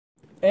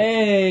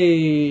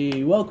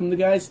Hey, welcome to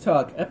Guys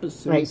Talk,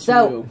 episode 2.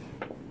 So,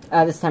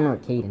 this time we're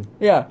with Caden.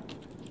 Yeah.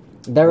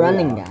 The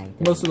running guy.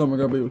 Most of them are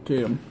going to be with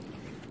Caden.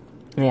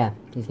 Yeah,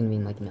 he's going to be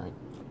in like a million.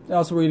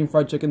 Also, we're eating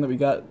fried chicken that we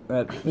got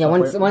at... Yeah,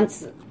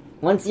 once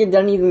you're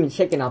done eating the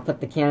chicken, I'll put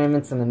the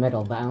condiments in the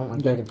middle, but I don't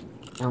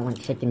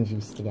want chicken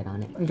juice to get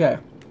on it. Okay.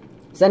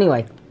 So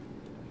anyway.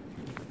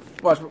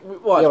 Watch.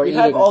 Yeah, we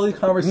have all these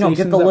conversations... No,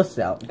 get the list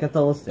out. Get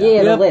the list out.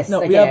 Yeah, the list.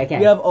 No, okay,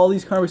 we have all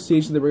these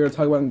conversations that we're going to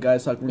talk about in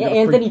Guys Talk. Yeah,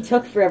 Anthony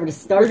took forever to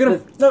start. We're going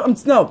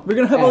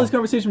to have all these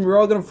conversations. We're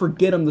all going to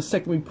forget them the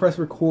second we press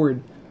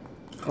record.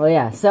 Well,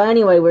 yeah. So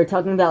anyway, we're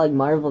talking about like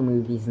Marvel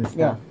movies and stuff.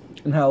 Yeah.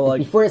 And how like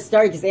before it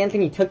started, because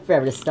Anthony took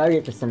forever to start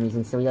it for some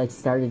reason, so we like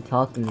started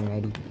talking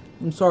already.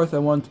 I'm sorry if I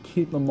wanted to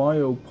keep the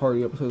Mario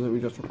Party episode that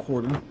we just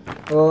recorded.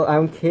 Well, I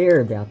don't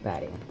care about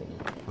that, Anthony.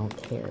 I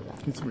don't care about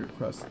it. It's weird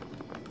press.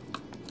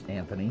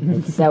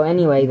 Anthony. So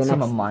anyway, the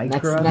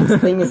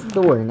next thing is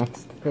Thor.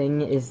 Next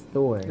thing is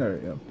Thor.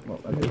 Alright, yeah. Well,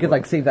 you could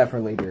like save that for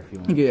later if you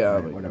want. Yeah,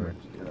 or whatever.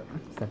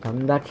 Stop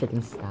talking about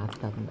chicken. Stop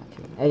talking about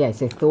chicken. Okay,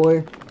 so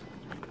Thor,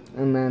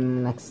 and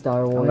then next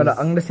Star Wars. I'm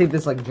gonna save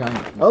this like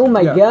giant. Oh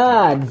my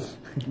god!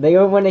 They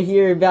don't want to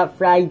hear about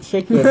fried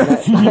chicken.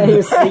 That's why I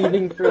was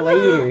saving for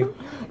later.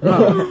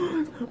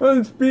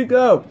 Speak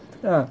up.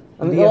 Yeah.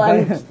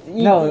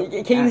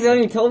 King's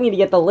only told me to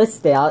get the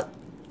list out.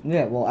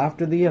 Yeah, well,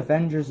 after the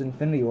Avengers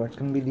Infinity War, it's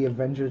gonna be the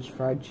Avengers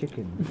fried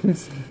chicken. Do you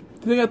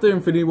think after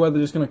Infinity War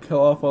they're just gonna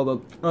kill off all the...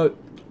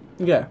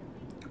 yeah.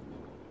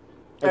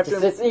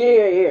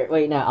 Here.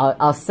 Wait, no,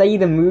 I'll say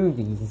the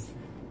movies.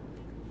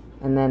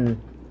 And then...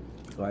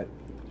 What?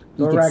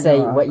 You can say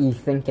what you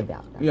think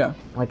about them. Yeah.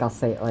 Like, I'll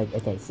say, like,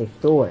 okay, say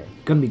Thor.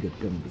 Gonna be good,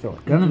 Thor.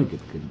 Gonna be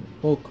good.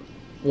 Hulk.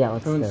 Yeah,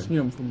 let's go. I haven't seen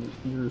him from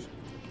years.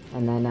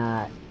 And then,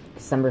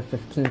 December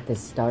 15th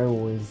is Star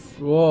Wars.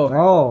 Whoa.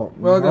 Oh.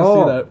 We're all gonna see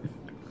that.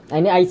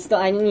 I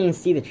didn't even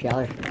see the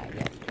trailer for that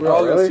yet. We're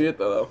all gonna see it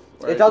though.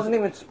 Right? It doesn't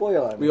even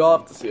spoil it. We all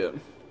have to see it.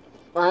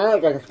 Well, I know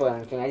it doesn't spoil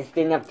anything. I just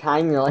didn't have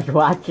time to like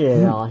watch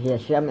it all. Yeah,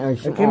 it came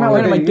out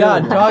like oh my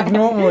god, dog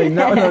normally,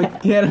 not when I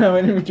can't have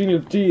anything between your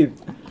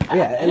teeth.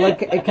 Yeah,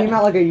 it came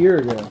out like a year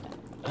ago.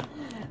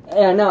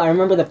 Yeah, no, I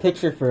remember the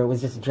picture for it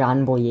was just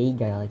John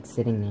Boyega like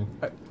sitting there.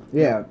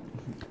 Yeah,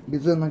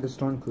 he's in like a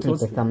stormcloak.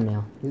 It's a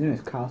thumbnail. He's in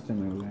his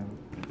costume or whatever.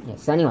 Yeah.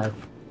 So anyway,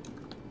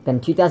 then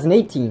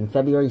 2018,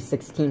 February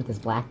 16th is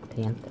Black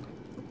Panther.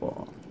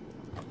 Oh.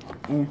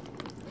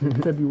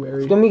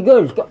 February. It's gonna be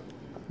good.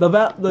 They're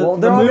all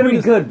gonna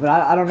be good, but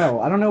I don't know.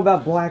 I don't know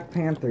about Black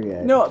Panther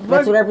yet. No,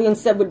 that's what everyone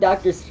said with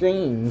Doctor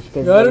Strange.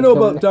 No, I don't know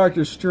about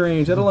Doctor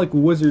Strange. I don't like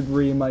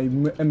wizardry in my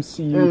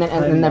MCU. And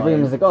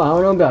everyone was like, "Oh,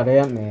 I don't know about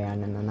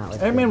Ant-Man," and then that was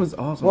Ant-Man was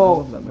awesome.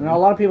 Well, a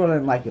lot of people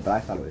didn't like it, but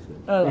I thought it was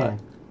good. Yeah.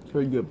 It's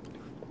very good.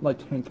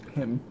 Like Hank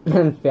Pym.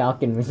 And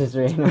Falcon was just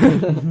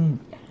random.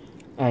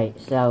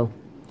 Alright, so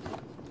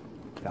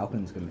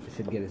Falcon's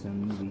should get his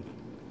own movie.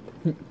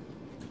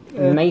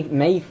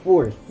 May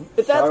 4th.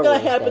 If that's gonna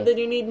happen, then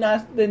you need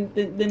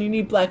then you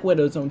need Black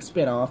Widow's own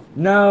spin-off.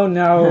 No.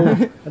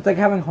 It's like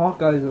having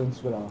Hawkeye's own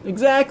spin-off.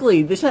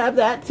 Exactly. They should have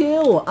that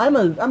too. I'm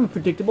a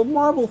predictable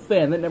Marvel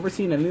fan that never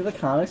seen any of the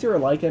comics or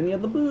like any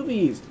of the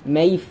movies.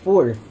 May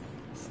 4th,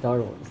 Star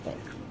Wars Day,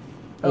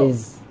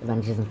 is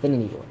Avengers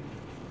Infinity War.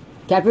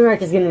 Captain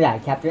America's gonna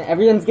die.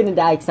 Everyone's gonna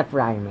die except for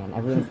Iron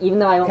Man. Even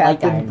though I don't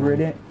like Iron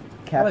Man.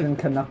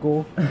 Captain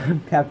Knuckle,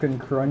 Captain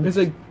Crunch. It's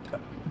like.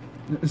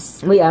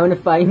 Wait, I want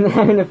to find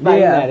that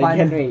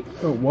again. Wait.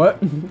 Oh, what?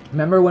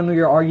 Remember when we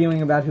were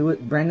arguing about who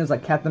it... Brandon's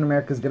like, Captain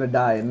America's gonna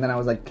die, and then I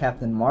was like,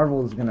 Captain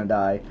Marvel's gonna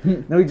die.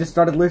 Then we just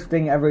started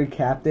listing every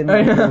captain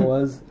that there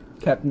was.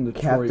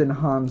 Captain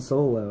Han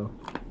Solo.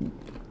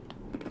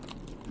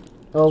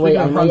 Oh wait,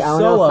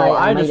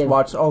 I just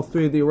watched all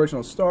 3 of the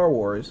original Star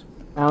Wars.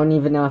 I don't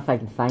even know if I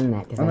can find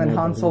that. And then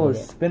Han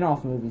Solo's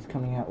spin-off movie's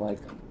coming out like...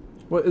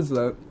 What is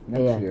that?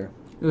 Next year.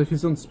 Like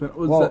his own spin...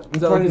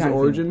 Is that like his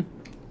origin?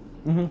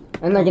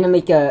 Mm-hmm. And they're gonna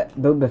make a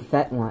Boba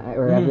Fett one,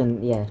 or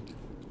yeah.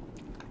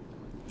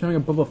 Having a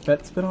Boba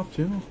Fett spin-off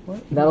too?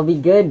 What? That'll be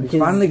good.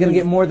 He's finally gonna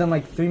get more than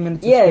like 3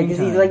 minutes. Yeah, because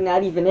he's like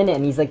not even in it,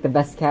 and he's like the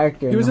best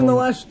character. He was in the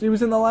last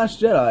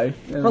Jedi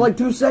for like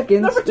 2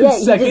 seconds. Not for 2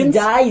 seconds. He just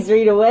dies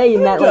right away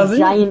in that like,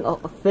 giant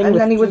thing. And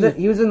then he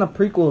was in the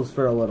prequels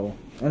for a little,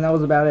 and that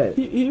was about it.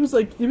 He was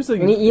like he was a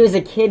kid. He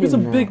was a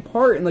big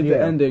part in like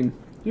the ending.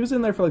 He was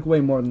in there for like way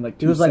more than like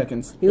 2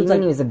 seconds. He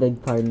was a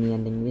big part in the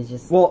ending. He was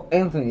just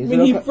Anthony.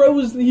 He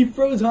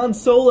froze Han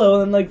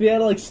Solo, and like they had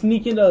to like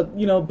sneak into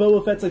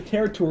Boba Fett's like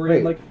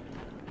territory,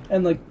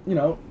 and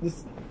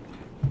this.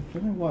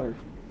 Give me water.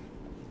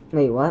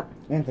 Wait, what?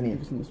 Anthony,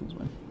 this one's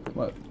mine.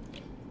 What?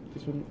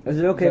 This one? Is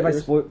it okay if I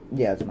spoil?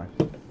 Yeah, it's mine.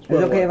 Is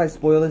it okay if I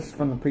spoil this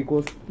from the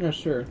prequels? Yeah,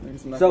 sure. I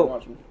guess I'm not gonna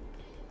watch them.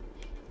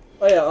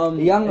 Oh yeah,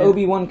 young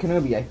Obi-Wan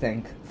Kenobi,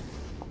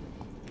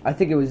 I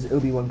think it was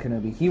Obi-Wan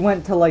Kenobi. He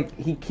went to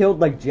he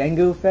killed like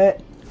Jango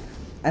Fett,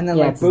 and then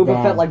like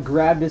Boba Fett like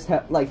grabbed his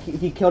head, like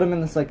he killed him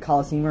in this like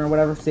Coliseum or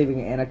whatever,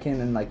 saving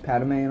Anakin and like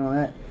Padme and all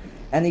that.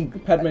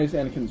 And Padme is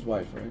Anakin's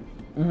wife, right?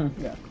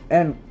 Mm-hmm. Yeah.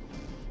 And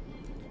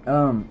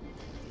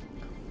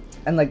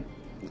like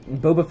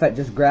Boba Fett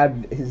just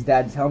grabbed his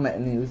dad's helmet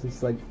and he was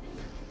just like,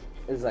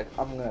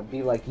 I'm gonna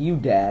be like you,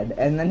 Dad,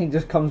 and then he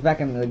just comes back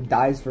and like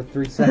dies for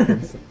 3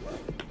 seconds.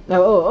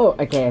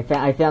 Okay,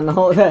 I found the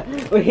whole the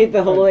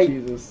whole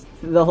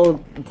the whole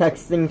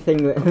texting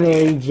thing with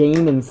Mary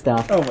Jane and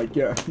stuff. Oh my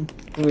god.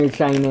 We were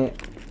trying to.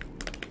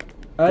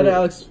 I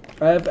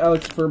have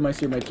Alex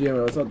Furmeister in my gym.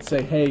 I was about to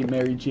say, "Hey,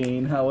 Mary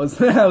Jane, how was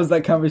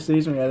that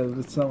conversation we had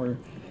this summer?"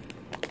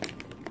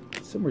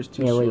 Summer's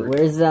too short. Wait,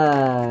 where's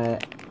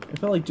It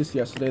felt like just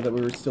yesterday that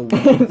we were still in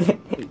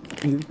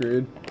 8th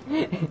grade.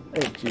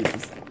 Oh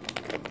Jesus.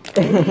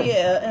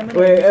 Yeah.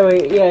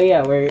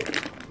 Where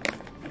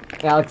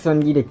Alex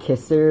wanted you to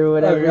kiss her or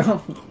whatever.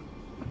 There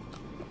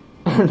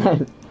we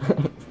go.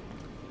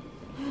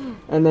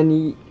 and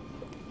then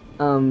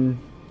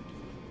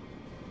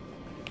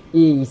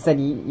he said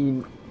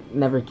you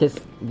never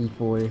kissed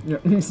before. Yeah.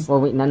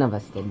 Well, wait, none of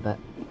us did, but.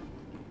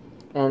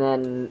 And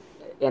then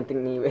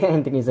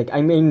Anthony's like,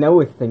 I may know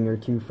a thing or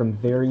two from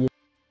various.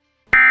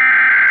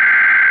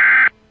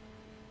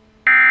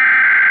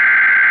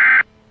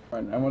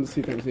 I want to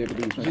see if I was able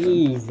to use my phone.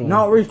 Jeez.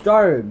 Not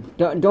restarted.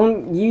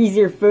 Don't use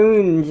your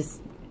phone. Just.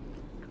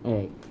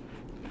 Alright.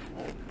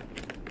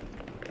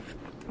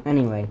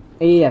 Anyway,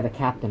 yeah, the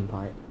captain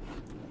part.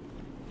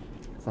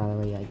 It's all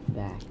the way like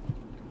back.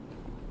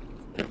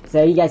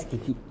 So you guys can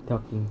keep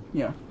talking.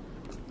 Yeah.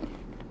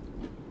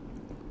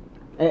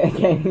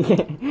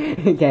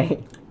 Okay.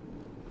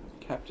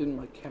 Captain,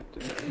 my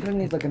captain. I'm gonna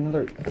need like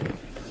another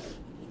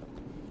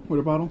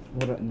Water bottle?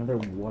 another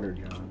water,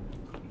 John.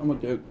 I'm gonna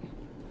get.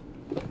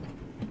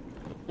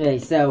 Okay,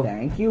 so.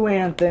 Thank you,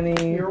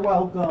 Anthony. You're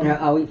welcome.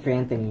 I'll wait for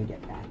Anthony to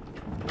get back.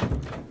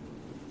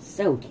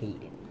 So,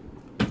 Kaden.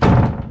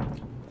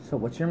 So,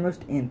 what's your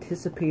most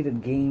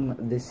anticipated game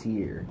this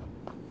year?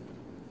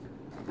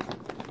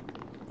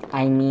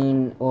 I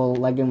mean, well,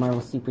 Lego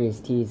Marvel Super Heroes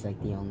 2 is like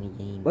the only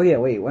game. Oh yeah,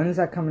 wait. When is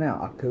that coming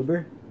out?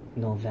 October?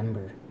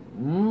 November.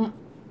 Mm.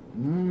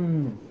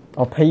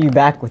 I'll pay you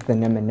back with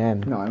an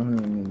M&M. No, I don't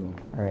even need one.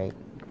 Alright.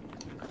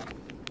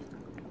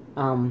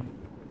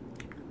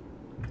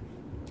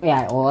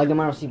 Yeah, well, Lego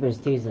Marvel Super Heroes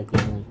 2 is like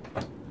the only.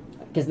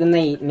 Because then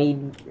they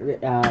made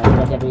Red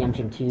Dead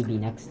Redemption 2 be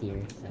next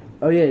year, so.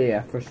 Oh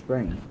yeah, for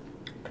spring.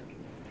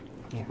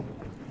 Yeah.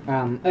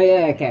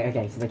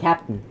 Okay, so the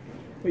captain.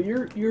 But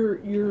your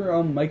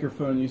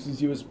microphone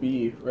uses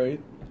USB, right?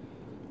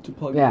 To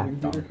plug Yeah.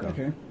 into the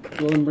computer. Okay.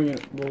 Well, then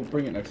we'll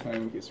bring it next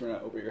time in case we're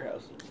not over your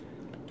house.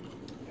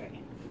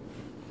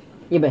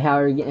 Yeah, but how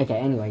are you? Okay,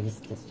 anyway,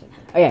 just.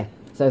 Okay,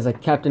 so it's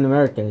like Captain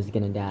America is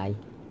gonna die,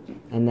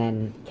 and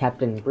then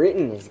Captain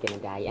Britain is gonna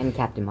die, and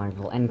Captain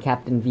Marvel, and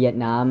Captain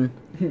Vietnam,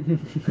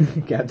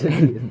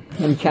 Captain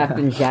and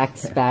Captain Jack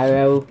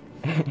Sparrow,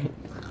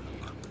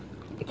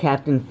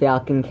 Captain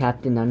Falcon,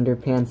 Captain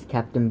Underpants,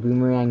 Captain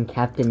Boomerang,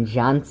 Captain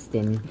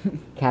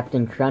Johnston,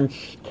 Captain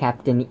Crunch,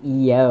 Captain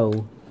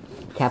EO,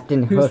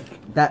 Captain Hook.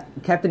 That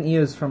Captain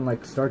EO is from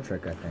like Star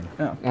Trek, I think.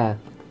 Oh.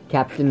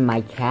 Captain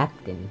My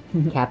Captain,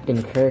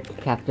 Captain Kirk,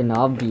 Captain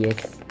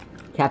Obvious,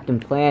 Captain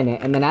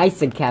Planet, and then I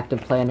said Captain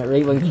Planet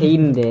right when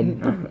Caden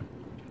did.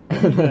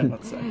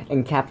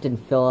 And Captain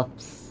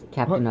Phillips,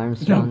 Captain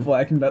Armstrong.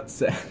 Black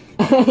nutsack.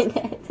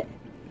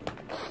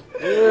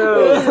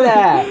 Ew, what's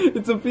that?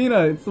 It's a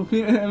peanut. It's the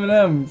peanut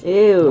M&M's.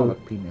 Ew.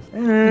 Penis.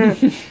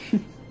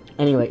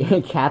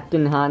 Anyway,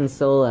 Captain Han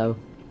Solo,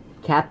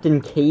 Captain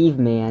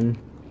Caveman,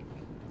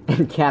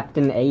 and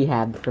Captain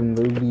Ahab from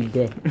Moby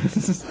Dick.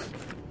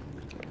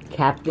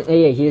 Captain.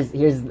 Yeah,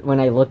 here's when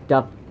I looked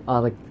up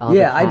all the.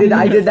 I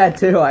did that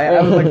too. I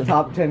was like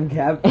top 10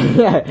 captain.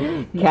 Yeah,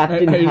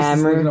 Captain I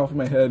Hammer. just off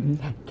my head.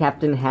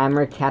 Captain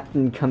Hammer,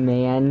 Captain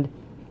Command,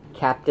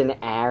 Captain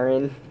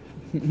Aaron,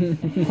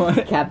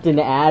 What? Captain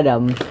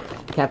Adam,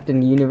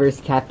 Captain Universe,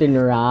 Captain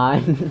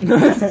Ron,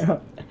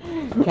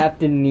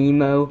 Captain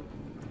Nemo,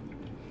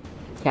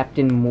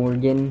 Captain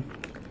Morgan,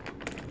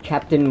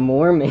 Captain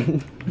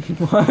Mormon.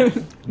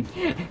 What?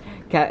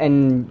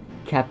 And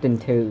Captain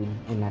Toad,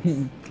 and that's.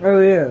 Oh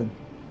yeah.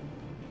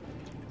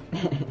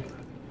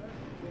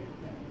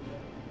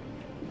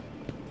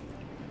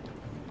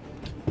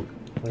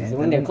 Was the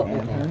window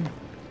closed?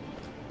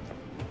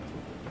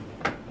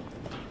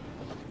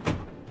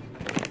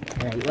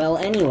 Right. Well,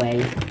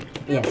 anyway,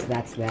 yes,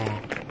 that's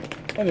that.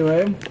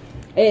 Anyway.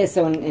 Yeah,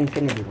 so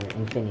Infinity.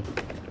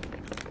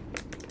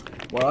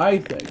 What I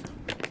think.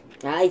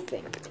 I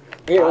think.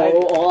 Here,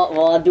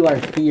 we'll do our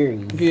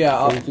theories.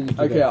 Yeah. So you can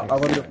Okay. go I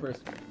want to go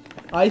first.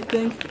 I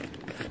think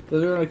that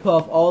they're gonna cut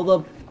off all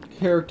the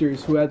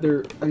characters who had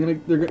their. I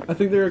think they're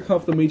gonna cut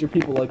off the major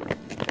people like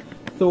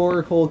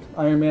Thor, Hulk,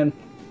 Iron Man,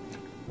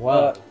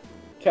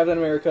 Captain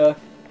America,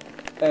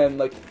 and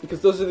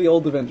because those are the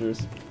old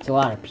Avengers. It's a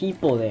lot of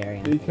people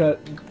there. Because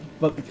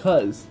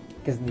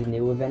the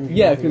new Avengers.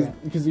 Yeah,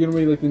 because you're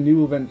gonna be like the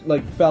new Avengers,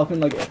 like Falcon,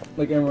 like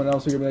everyone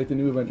else are gonna be like the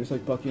new Avengers,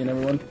 like Bucky and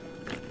everyone.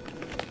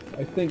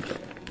 I think,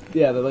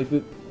 yeah, they're like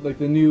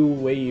the new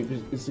wave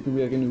is gonna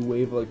be like a new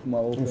wave of like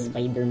Marvel And things.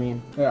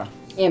 Spider-Man. Yeah.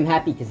 I'm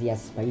happy because he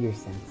has spider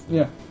sense.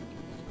 Yeah.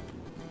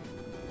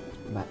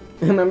 But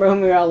remember when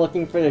we were all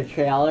looking for the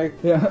trailer?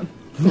 Yeah.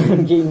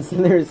 Gene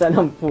Sinner said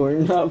I'm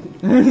Pornhub.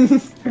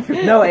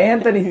 No,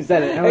 Anthony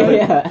said it.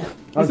 Yeah.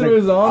 I said it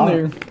was on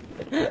there.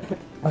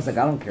 I was like,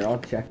 I don't care, I'll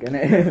check in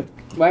it.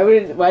 Why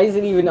is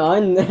it even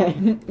on there?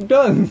 It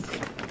does.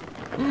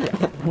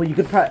 Well, you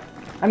could probably.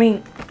 I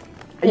mean,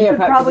 Yeah, you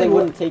could probably they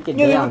wouldn't take it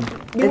Yeah, down.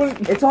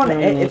 It's on.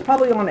 It's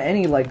probably on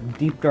any like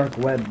deep dark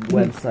web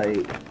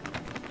website.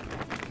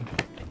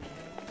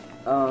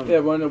 Yeah,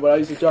 but I know, but I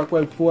used to dark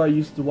web before I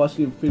used to watch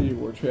the Infinity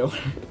War trailer.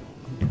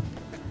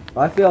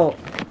 I feel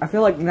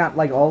like not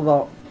like all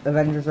the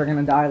Avengers are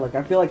gonna die. Like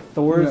I feel like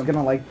Thor is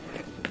gonna like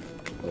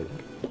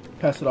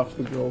pass it off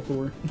to the girl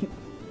Thor.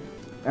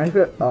 I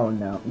feel. Oh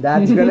no,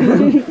 that's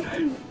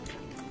gonna.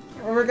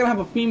 We're gonna have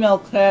a female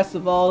cast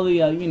of all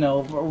the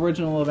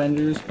original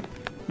Avengers.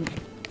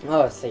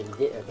 Oh, so you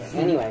did. Okay.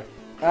 Anyway.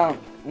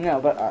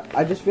 No, but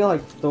I just feel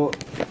like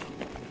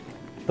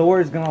Thor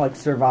is gonna like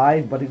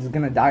survive, but he's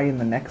gonna die in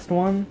the next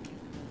one.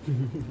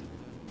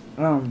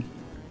 I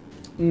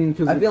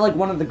feel like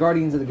one of the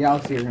Guardians of the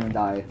Galaxy are gonna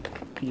die.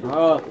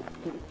 Oh.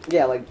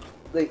 Yeah, like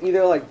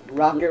either like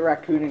Rocket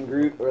Raccoon and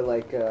Groot, or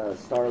like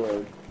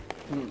Star-Lord.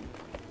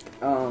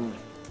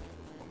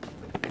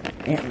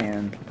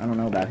 Ant-Man. I don't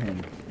know about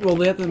him. Well,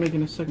 they have to make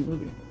a second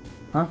movie.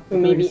 Huh?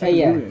 Maybe.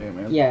 Yeah.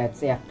 Yeah,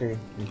 it's after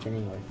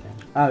Infinity War.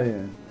 So. Oh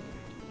yeah.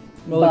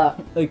 Well,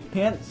 like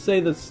can't say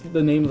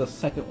the name of the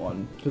second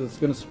one because it's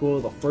gonna spoil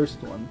the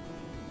first one.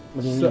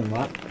 What do you So- mean?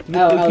 What?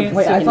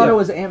 Wait, I thought it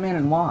was Ant-Man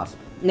and Wasp.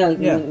 No, you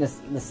Yeah. mean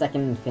the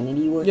second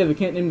Infinity War? Yeah, they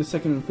can't name the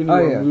second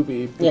Infinity War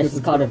movie. Yes, because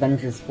it's called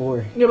Avengers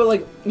 4. Yeah, but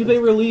like, if they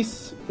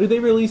release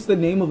the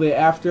name of it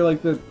after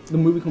like the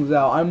movie comes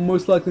out, I'm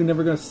most likely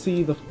never gonna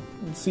see the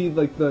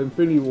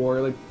Infinity War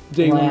like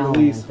day one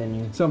release.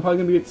 So I'm probably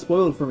gonna get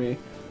spoiled for me.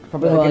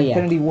 Probably like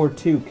Infinity War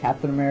 2.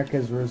 Captain America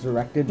is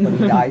resurrected, but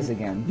he dies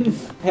again.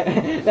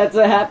 That's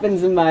what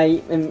happens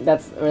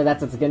that's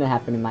what's gonna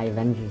happen in my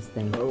Avengers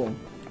thing. Oh.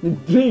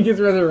 He gets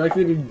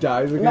resurrected, he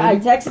dies again. I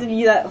texted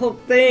you that whole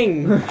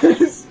thing.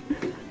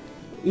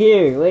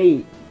 Here,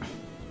 wait.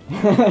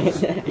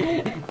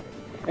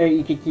 Or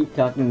you could keep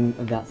talking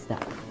about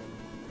stuff.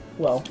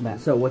 Well,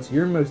 so what's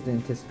your most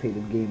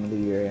anticipated game of the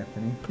year,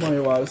 Anthony?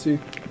 Mario Odyssey.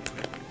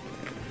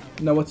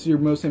 Now, what's your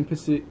most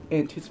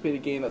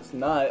anticipated game that's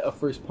not a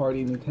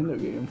first-party Nintendo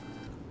game?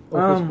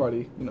 Or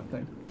first-party,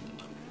 thing.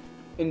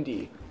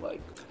 Indie,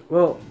 like.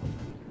 Well,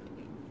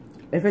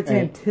 if it's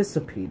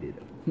anticipated...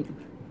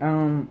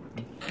 Oh,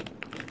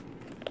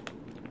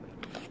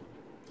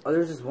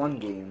 there's this one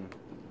game.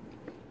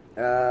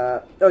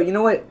 Oh, you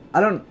know what?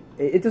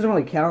 It doesn't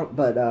really count,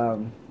 but, I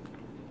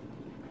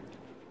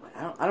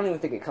don't even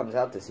think it comes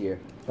out this year.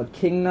 But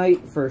King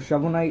Knight for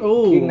Shovel Knight.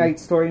 Ooh. King Knight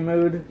story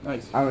mode.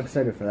 Nice. I'm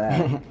excited for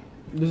that.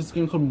 There's this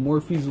game called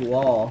Morphe's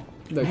Law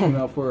that came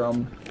out for,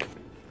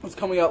 it's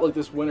coming out, like,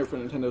 this winter for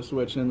Nintendo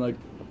Switch, and, like,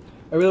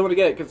 I really want to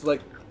get it, because,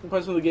 like, the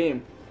price of the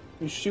game,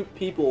 you shoot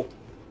people,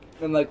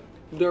 and, like,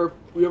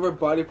 whatever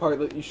body part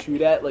that you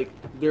shoot at, like,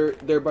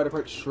 their body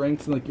part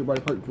shrinks and, like, your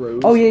body part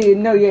grows. Oh, yeah,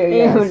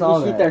 I saw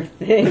you shoot that. their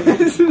thing.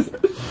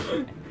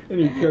 And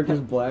your character's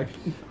black.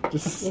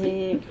 Just...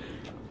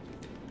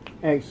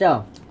 Alright,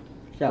 so.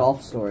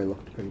 Golf Story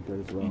looked pretty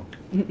good as well.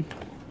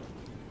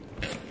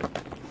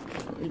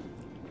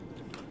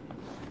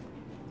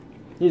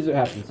 Here's what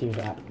happens.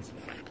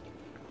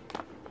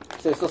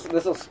 So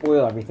this will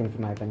spoil everything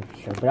for my Avengers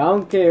show, but I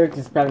don't care because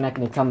it's probably not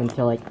going to come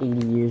until like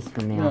 80 years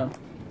from now. Yeah.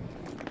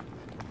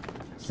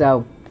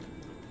 So,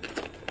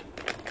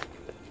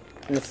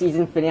 in the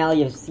season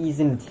finale of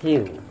season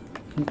 2,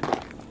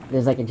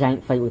 there's like a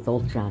giant fight with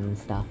Ultron and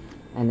stuff,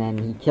 and then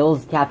he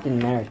kills Captain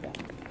America.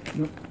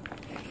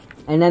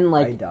 And then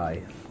like... I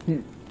die.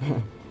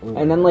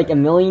 and then like a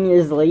million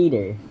years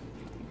later,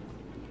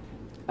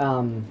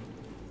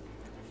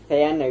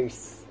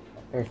 Thanos,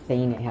 or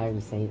Thane, how do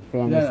you say it?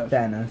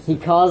 Thanos. He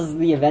calls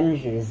the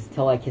Avengers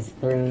to like his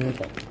throne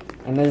thing,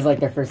 and this is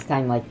like their first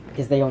time, like,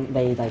 because they don't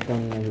know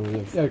who he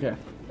is. Okay.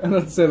 And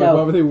let's say, like,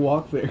 why would they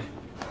walk there?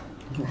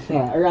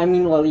 Yeah, or I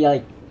mean, well, he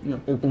like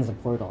opens a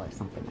portal or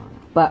something on it.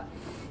 But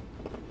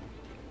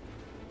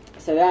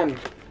so then,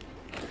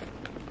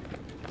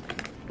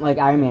 like,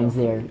 Iron Man's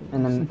there,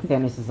 and then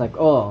Thanos is like,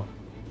 "Oh,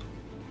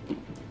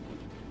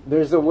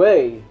 there's a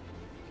way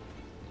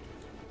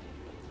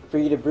for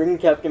you to bring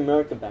Captain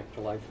America back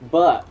to life,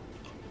 but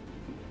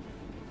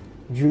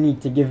you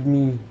need to give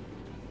me,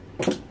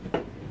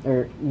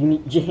 or you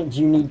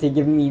need to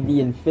give me the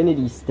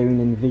Infinity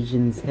Stone in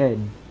Vision's head."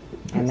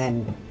 And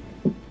then,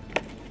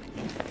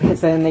 so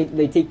then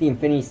they take the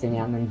Infinity Stone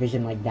out, and then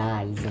Vision like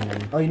dies, and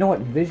then... Oh, you know what?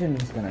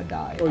 Vision's gonna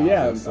die. Oh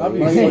yeah,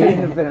 obviously. In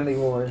Infinity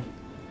War.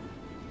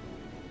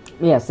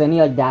 Yeah, so then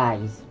he like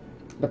dies.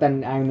 But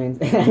then Iron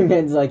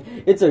Man's like,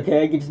 it's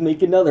okay, I can just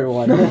make another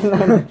one.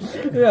 Yeah,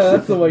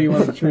 that's the way you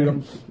want to treat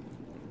him.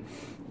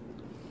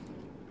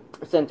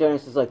 So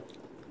Thanos is like,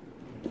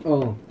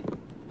 oh.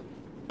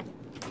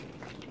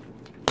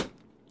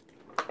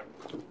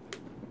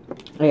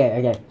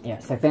 Okay, yeah.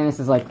 So Thanos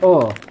is like,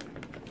 oh,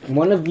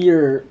 one of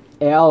your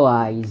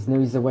allies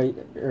knows a way,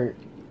 or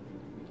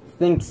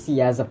thinks he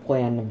has a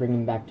plan to bring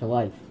him back to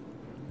life.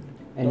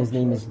 and his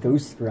name is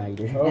Ghost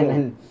Rider. Oh.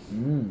 And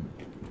then,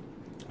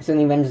 so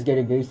the Avengers go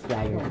to Ghost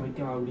Rider. Oh my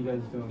god, what are you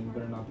guys doing? You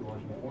better not be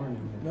watching porn.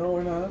 No,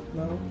 we're not.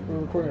 No, we're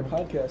recording a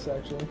podcast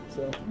actually.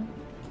 So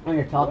Oh,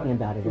 you're talking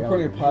about it. we're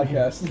recording a earlier.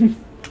 podcast.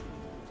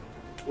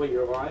 Wait,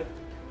 you're live?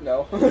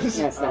 No.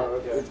 Yes, Oh,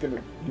 okay. It's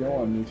gonna go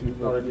on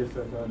YouTube. Oh, I just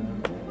said that.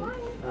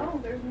 Oh,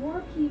 there's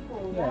more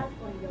people. Yeah. That's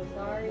when you're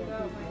sorry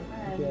about my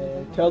friend.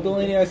 Okay. Tell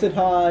Delaney I said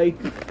hi.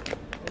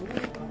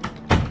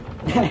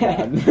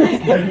 I'm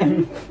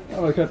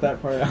gonna cut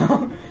that part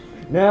out.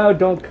 No,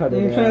 don't cut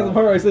it Kind of the out.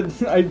 part where I said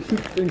tell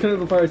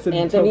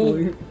Anthony,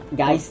 Delaney.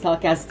 Guys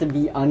Talk has to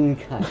be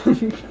uncut.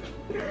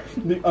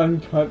 The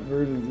uncut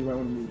versions you might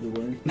want to move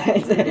away.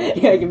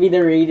 Yeah, it can be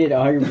the rated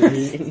R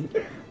version.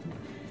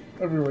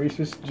 Every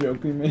racist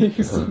joke we make.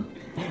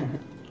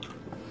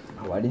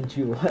 Why didn't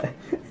you let?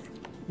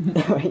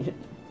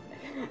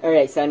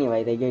 Alright, so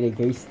anyway, they go to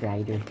Ghost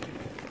Rider.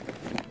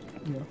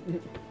 Yeah.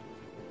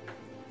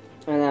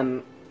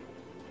 And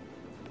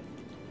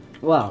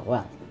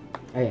well.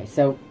 Okay,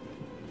 so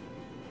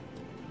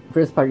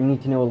first part, you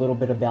need to know a little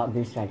bit about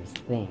Ghost Rider's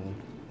thing.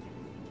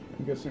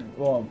 I'm guessing.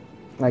 Well,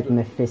 Like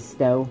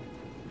Mephisto.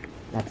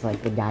 That's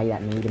like the guy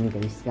that made him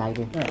Ghost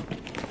Rider. yeah.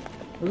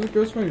 Was it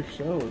Ghost Rider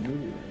show or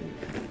movie?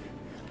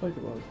 I think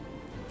it was.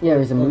 Yeah,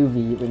 there's a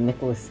movie with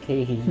Nicolas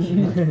Cage.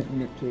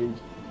 Nick Cage.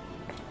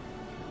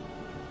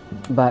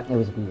 But it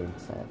was weird,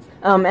 so.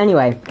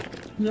 Anyway.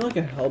 You know, like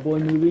a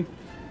Hellboy movie?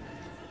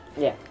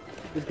 Yeah.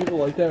 Did people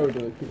like that, or do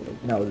like people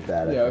like No, it was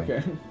bad. I Yeah,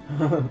 think.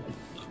 okay.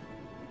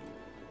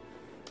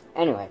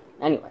 Anyway.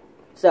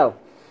 So.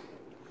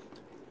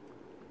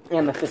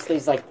 Yeah,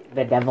 Mephisto's like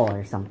the devil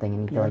or something,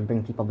 and he can like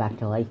bring people back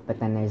to life, but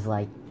then there's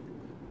like.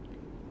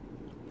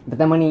 But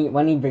then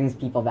when he brings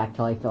people back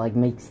to life, it like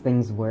makes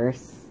things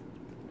worse.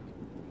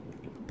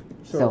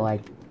 So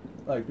like.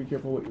 Like, be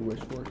careful what you wish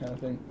for, kind of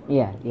thing.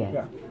 Yeah.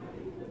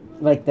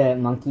 Like the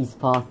monkey's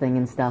paw thing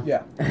and stuff.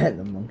 Yeah.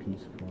 The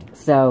monkey's paw.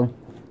 So.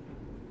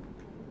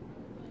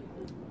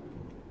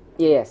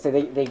 Yeah, so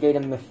they go to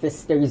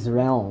Mephisto's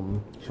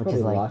realm, which Probably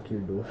is like. lock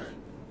your door.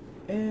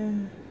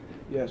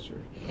 Yeah, sure.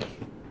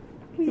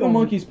 The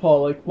monkey's paw,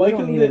 like, why We don't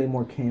couldn't need they? any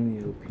more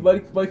cameo people.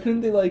 Why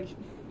couldn't they like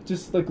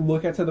just like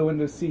look outside the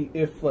window to see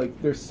if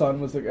like their son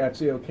was like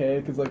actually okay?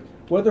 Because like,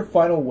 what if their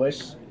final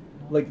wish,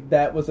 like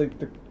that was like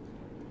the,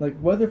 like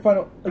what if their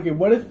final? Okay,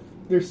 what if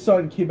their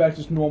son came back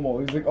just normal?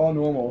 He's like all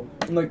normal,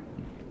 and like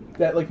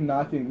that like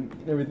knocking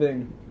and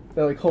everything,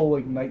 that like whole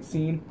like night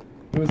scene.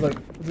 It was like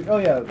oh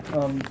yeah,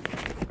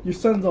 your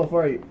son's all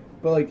right,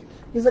 but like.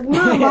 He's like,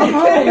 Mom, Ew! I'm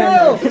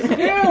home.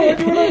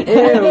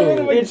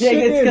 It's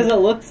because it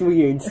looks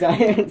weird, so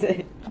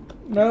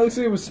Now it looks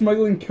like it was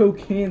smuggling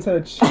cocaine inside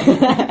a chicken.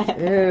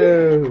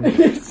 Ew.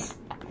 It's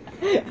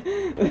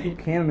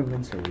Canon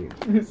events are weird.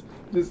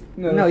 just,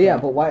 No, yeah,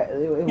 but why?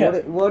 Yeah.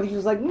 What he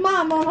was like,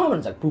 Mom, I'm home.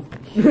 And it's like, poof.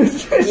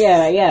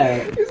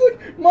 yeah. He's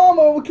like, Mom,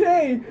 I'm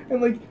okay.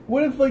 And like,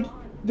 what if like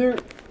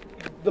the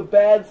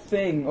bad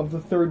thing of the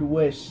third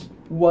wish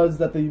was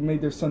that they made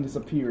their son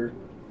disappear?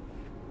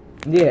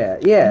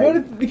 Yeah. What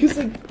if, because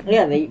like,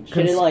 Yeah, they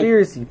should have like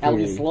Conspiracy at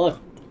least theory. looked.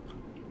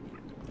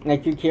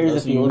 Like, who cares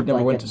if you look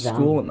like a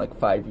zombie? in like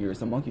 5 years.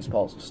 The monkey's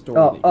paw's a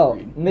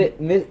story.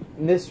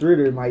 Miss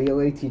Ruder, my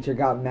ELA teacher,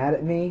 got mad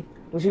at me.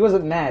 Well, she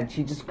wasn't mad.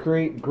 She just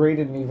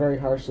graded me very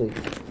harshly.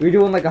 We were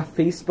doing like a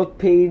Facebook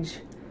page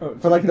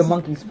for like the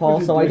monkey's paw,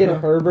 so I did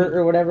Herbert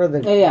or whatever, the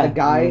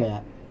guy,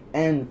 Yeah.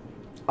 and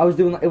I was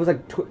doing. It was like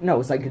it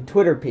was like a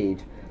Twitter page.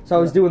 So I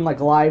was doing like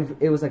live.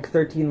 It was like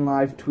 13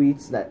 live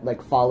tweets that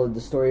like followed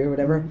the story or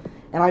whatever,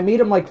 and I made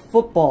him like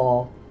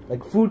football.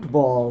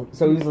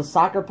 So he was a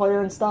soccer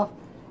player and stuff.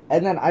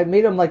 And then I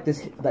made him like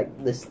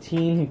this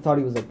teen who thought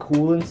he was like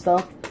cool and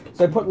stuff.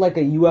 So I put like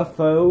a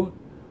UFO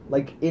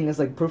like in his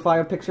like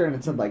profile picture, and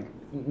it said like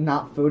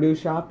not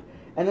photoshopped.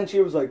 And then she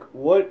was like,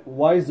 "What?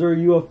 Why is there a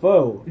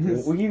UFO?"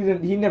 Well,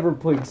 he never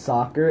played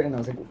soccer, and I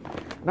was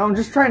like, "No, I'm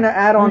just trying to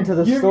add on to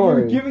the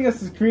story." You're giving us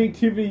this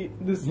creativity,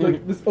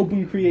 this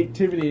open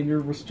creativity, and you're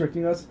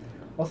restricting us.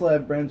 Also, I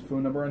have Brand's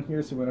phone number on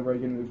here, so whenever I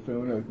get a new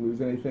phone or like, lose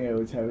anything, I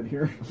always have it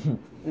here.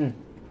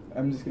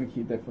 I'm just gonna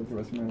keep that for the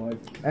rest of my life.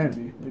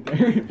 And Right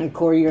there. And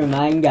Corey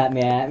Remind got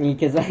mad at me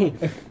because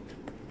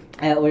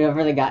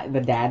whatever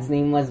the dad's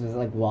name was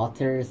like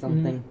Walter or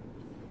something.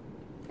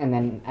 And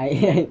then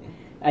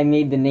I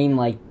made the name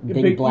like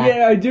Big Black.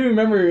 Yeah, I do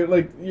remember.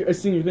 Like I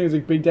seen your things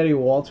like Big Daddy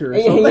Walter or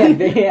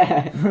something.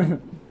 yeah.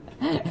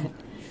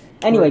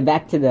 Anyway,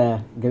 back to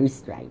the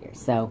Ghost Rider.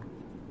 So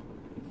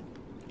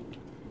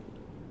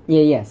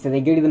yeah. So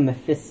they go to the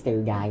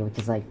Mephisto guy, which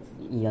is like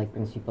he like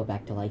brings people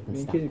back to life and Me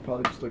and stuff. Katie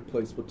probably just like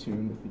play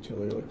Splatoon with each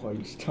other. Like while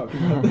you're just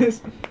talking about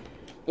this.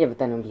 Yeah, but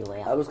then it'll be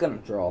layout. I was gonna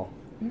draw.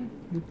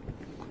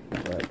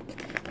 But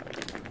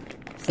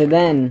So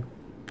then,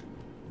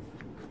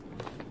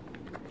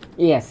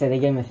 yeah, so they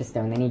give Mephisto,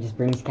 and then he just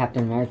brings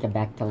Captain America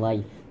back to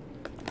life.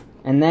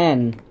 And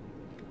then,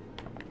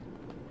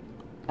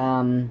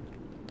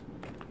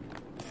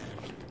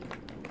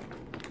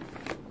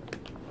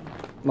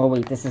 well,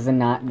 wait, this is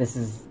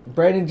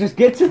Brandon, just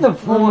get to the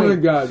point. Oh my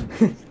god.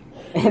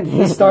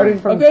 Starting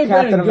from Okay, Captain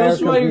Brandon, America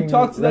Ghost Rider being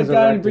talks to that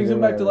guy and he brings him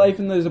back to resurrected or life,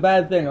 and there's a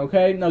bad thing.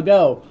 Okay, now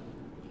go.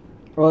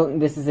 Well,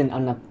 this is an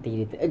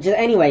unupdated.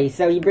 Anyway,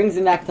 so he brings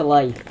him back to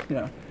life.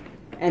 Yeah.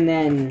 And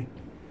then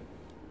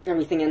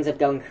everything ends up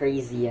going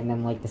crazy, and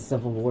then like the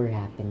Civil War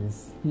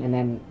happens, and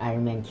then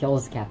Iron Man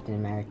kills Captain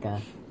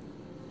America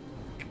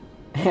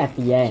at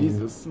the end.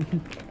 Jesus.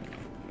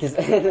 Because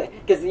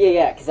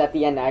at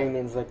the end Iron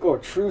Man's like, "Oh,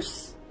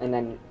 truce," and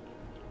then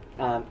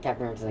Captain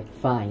America's like,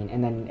 "Fine,"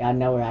 and then out of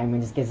nowhere Iron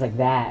Man just gets like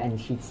that and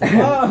shoots the thing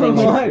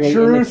right in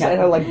Truce, the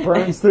and it like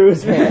burns through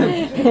his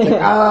hand. It's like,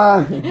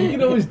 ah. You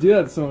can always do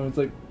that to someone. It's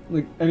like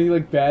any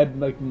like bad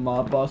like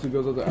mob boss who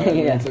goes up to Iron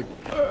Man. Yeah. It's like,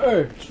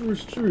 hey,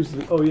 truce. He's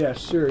like, oh yeah,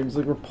 sure. He's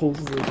like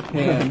repulses his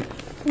hand.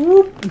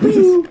 Whoop.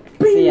 So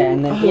yeah,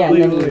 and then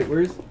Wait,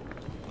 where's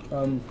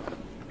so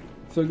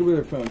give me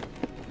their phone.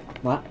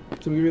 What?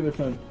 Someone give me their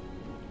phone.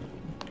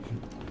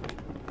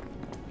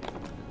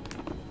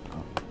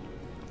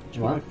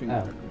 What? My finger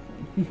on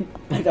my phone.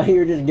 I thought you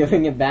were just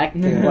giving it back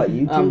to What,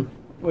 YouTube?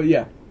 Well,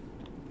 yeah.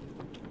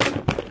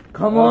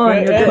 Come on,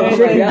 Okay,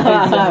 you're hey, doing Oh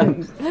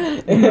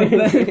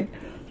my chicken.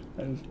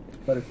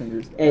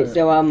 Butterfingers. Hey,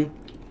 so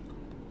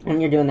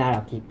when you're doing that,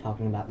 I'll keep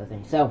talking about the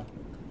thing. So,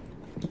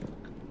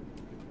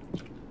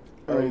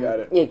 Oh, you got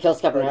it. yeah, he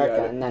kills Captain Already got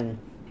America, it. and then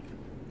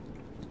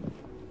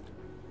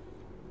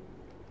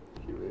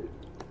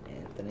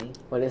Anthony.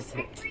 what is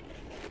it?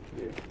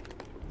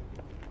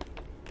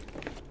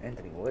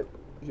 Anthony, what?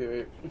 Okay,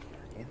 wait.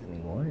 Anthony,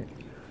 what?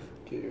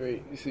 Okay,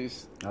 wait. You see?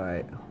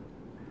 Alright.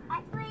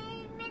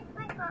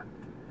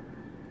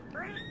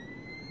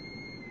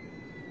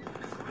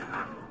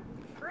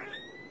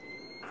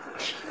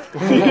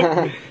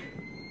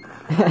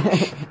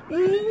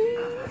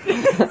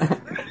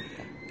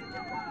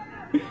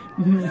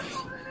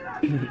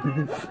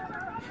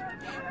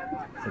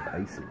 It's like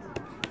ISIS.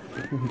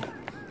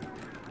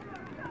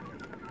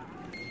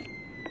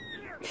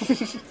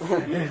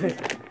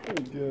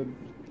 Good.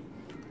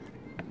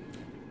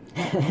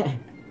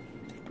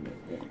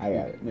 I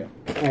got it. Yeah.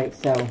 Alright,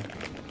 so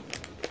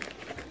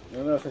I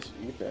don't know if I should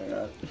eat that or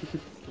not.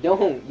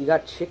 don't. You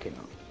got chicken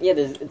on. Yeah,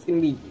 it's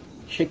gonna be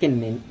chicken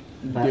mint.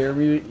 But Dare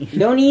me to eat?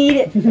 don't eat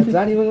it. It's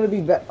not even gonna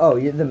be oh,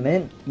 you're the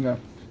mint? No.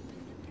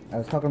 I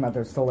was talking about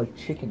there's still like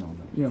chicken on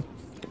them. Yeah.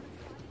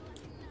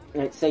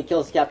 Alright, so he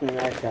kills Captain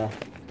America.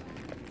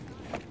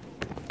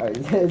 Alright,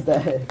 is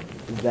that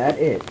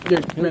it? He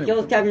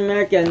kills Captain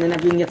America, and then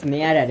everyone gets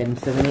mad at him.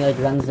 So then he like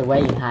runs away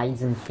and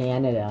hides in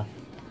Canada.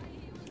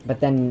 But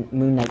then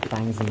Moon Knight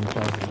finds him and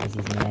kills him because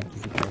he's mad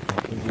because he killed him.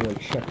 Does he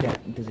like shut down?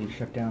 Does he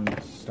shut down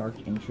Stark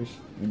Industries?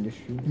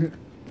 Did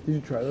you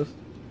try this?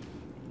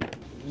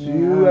 Did No,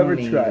 you I ever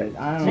don't try need it? it.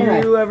 I don't Did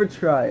know. you ever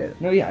try it?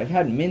 No, yeah, I've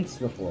had mints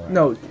before.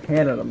 No,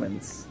 Canada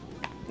mints.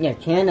 Yeah,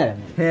 Canada.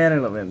 Man.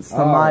 Canada mints. Oh,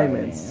 Samai yeah.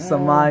 mints.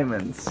 Samai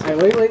mints.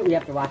 Alright, wait, we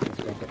have to watch this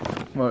real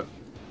quick. What?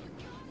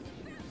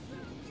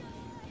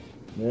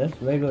 Yeah,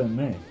 that's regular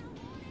mint.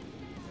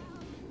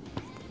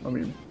 I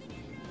mean.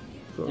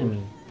 So, I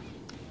mean,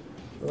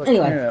 like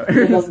anyway,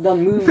 Canada. the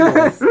movie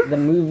was, the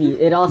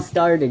movie, it all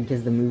started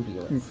because the movie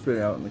You was. spit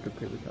it out in like a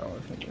paper towel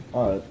or something.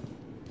 Alright.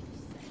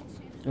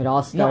 It all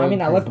No, started. I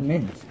mean, I 'cause- like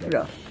mints. but-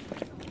 Yeah.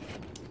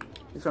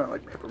 These aren't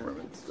like peppermint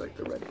mints, like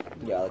they're red.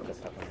 Yeah, I like this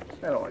stuff.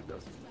 I don't like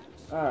those.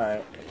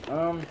 Alright.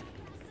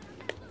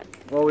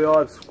 Well, we all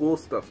have school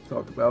stuff to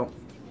talk about.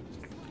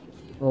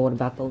 Well, what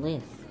about the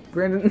list?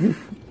 Brandon,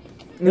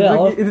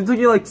 Yeah, it took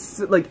you like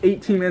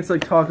 18 minutes to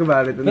like talk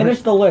about it.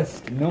 Finish the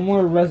list. No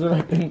more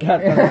resurrecting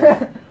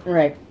Captain.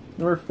 Right.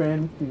 More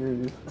fan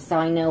theories. So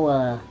I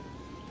know,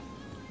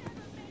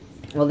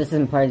 well, this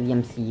isn't part of the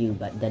MCU,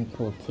 but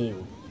Deadpool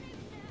 2.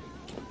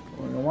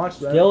 We're gonna watch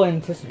that. Still It's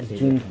anticipated.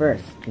 June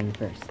 1st. June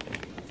 1st.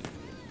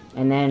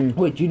 And then,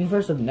 Wait, June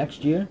 1st of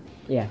next year?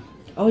 yeah.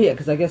 Oh yeah,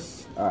 because I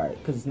guess alright,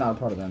 because it's not a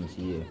part of the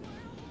MCU. And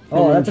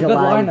Oh, then that's a good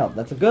July- lineup.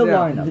 That's a good Yeah,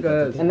 lineup.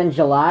 good. And then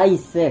July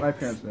 6th My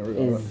parents never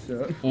got is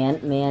that shit.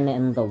 Ant-Man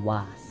and the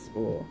Wasp.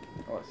 Oh,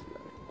 I see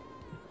that.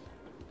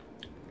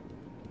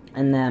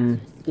 And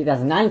then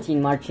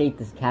 2019, March 8th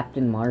is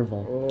Captain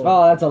Marvel.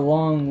 Oh, that's a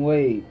long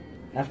wait.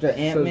 After Says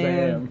I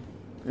Ant-Man.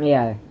 am.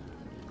 Yeah.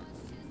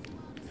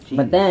 Jeez.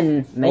 But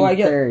then, May Oh, I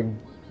get- 3rd.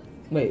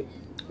 Wait.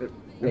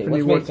 Wait,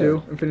 Infinity what's War May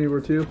 2. Infinity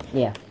War 2.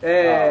 Yeah.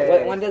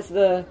 Hey. when does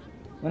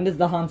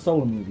the Han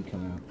Solo movie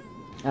come out?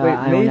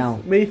 I don't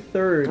know. May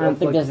 3rd. I don't of,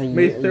 think like, there's a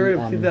May year- 3rd of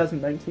um,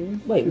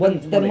 2019. Wait,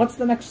 then what's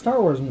the next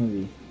Star Wars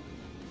movie?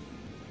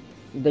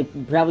 They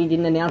probably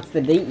didn't announce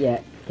the date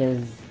yet,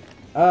 because,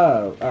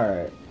 Oh,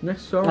 alright.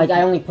 Next Star like, Wars?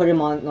 I only put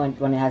him on like,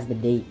 when it has the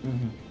date.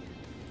 Mm-hmm.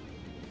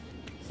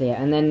 So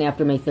yeah, and then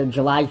after May 3rd,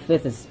 July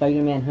 5th is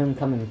Spider-Man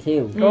Homecoming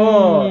 2.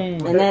 Oh.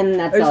 And then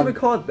that's Are you all. gonna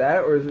call it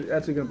that, or is it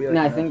actually gonna be like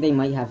No, I think they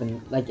might have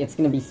like, it's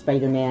gonna be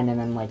Spider-Man and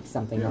then, like,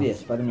 something else. Yeah,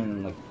 Spider-Man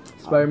and like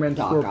Spider-Man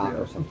Doc Ock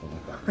Scorpio or something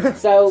like that.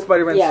 So,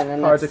 Spider-Man yeah, and then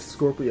Project that's,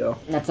 Scorpio.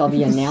 that's all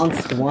the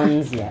announced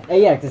ones yet.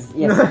 Yeah, because,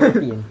 yeah,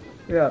 Scorpion.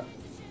 Yeah.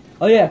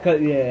 Oh yeah, at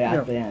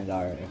the end,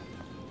 alright.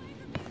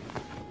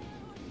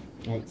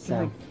 Right,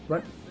 so.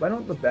 Like, why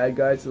don't the bad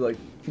guys who like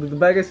the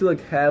bad guys who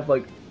like have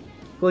like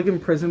like in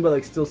prison, but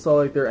like still saw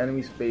like their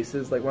enemies'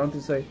 faces. Like, why don't they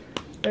say,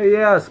 "Hey,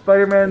 yeah,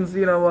 Spider-Man's,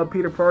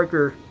 Peter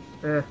Parker."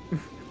 Eh.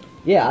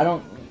 Yeah, I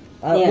don't.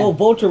 Yeah. Well,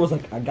 Vulture was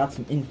like, I got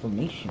some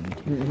information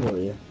for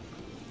you,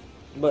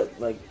 but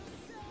like,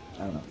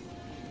 I don't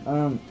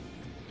know.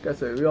 Gotta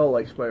say, we all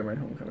like Spider-Man: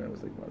 Homecoming. It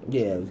was like one of those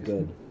Yeah, it was movies.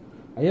 good.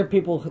 I hear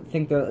people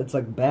think that it's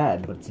like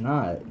bad, but it's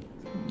not.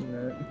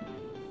 Yeah.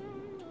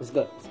 It was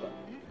good. It was good.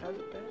 How's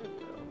it bad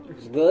though? It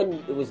was good.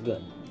 It was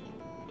good.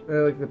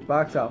 Like the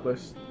box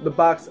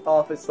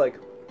office like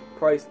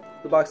price,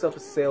 the box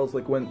office sales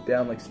like went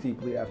down like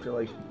steeply after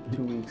like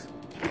 2 weeks.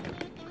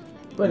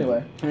 But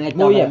anyway, And I liked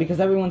Well, all yeah, the- because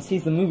everyone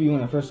sees the movie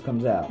when it first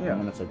comes out. Yeah.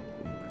 And then it's like,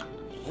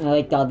 I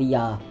liked all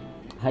the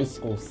high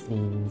school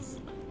scenes.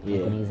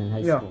 Yeah. When he was in high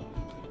Yeah. school.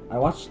 I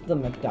watched the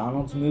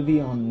McDonald's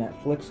movie on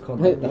Netflix called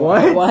Wait, The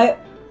what?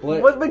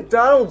 What? what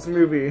McDonald's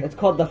movie? It's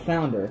called The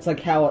Founder. It's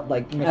like how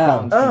like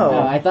McDonald's. Oh.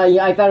 Oh, I thought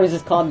it was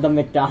just called the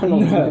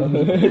McDonald's No,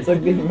 movie. it's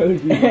like the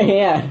emoji.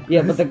 Yeah.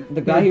 Yeah, but the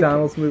guy who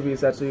McDonald's movie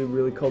is actually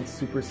really called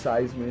Super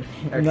Size Me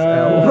XL.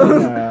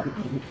 No.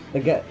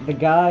 The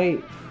guy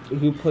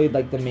who played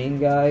like the main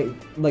guy,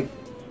 like,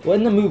 well,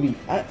 in the movie,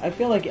 I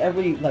feel like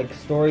every like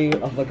story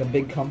of like a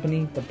big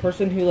company, the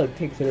person who like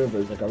takes it over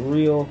is like a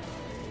real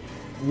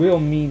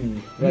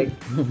meanie.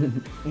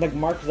 Like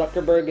Mark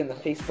Zuckerberg in the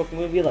Facebook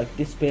movie like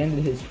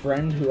disbanded his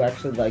friend who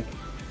actually like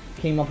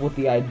came up with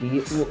the idea.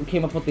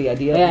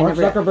 Yeah, I Mark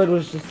never- Zuckerberg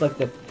was just like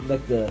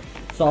the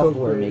software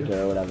Co-creator.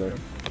 maker or whatever.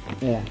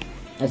 Yeah.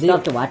 I still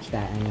have to watch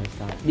that. I never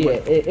saw it. Yeah,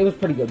 it was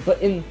pretty good.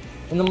 But in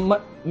the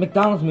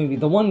McDonald's movie,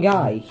 the one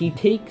guy, he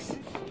takes.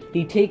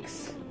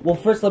 Well,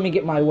 first let me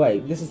get my way.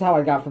 This is how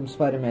I got from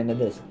Spider-Man to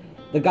this.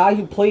 The guy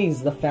who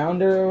plays the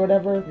founder or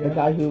whatever, the Yeah.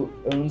 guy who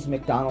owns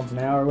McDonald's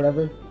now or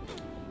whatever,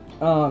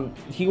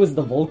 he was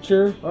the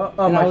Vulture.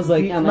 And I was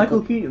like,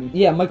 Michael Keaton.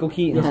 yeah, Michael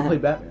He Keaton. also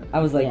played Batman. I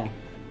was like,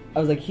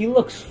 Yeah. he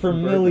looks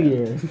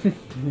familiar,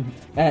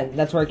 and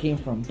that's where I came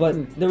from.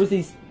 But there was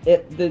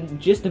the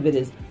gist of it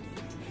is,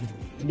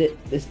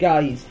 this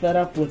guy, he's fed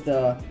up with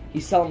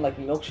he's selling like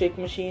milkshake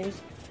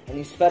machines, and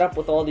he's fed up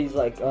with all these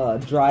like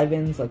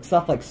drive-ins, like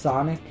stuff like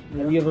Sonic.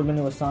 Have you ever been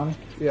to a Sonic?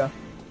 Yeah.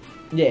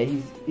 Yeah,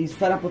 he's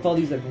fed up with all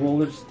these like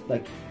rollers,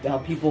 like how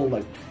people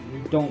like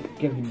don't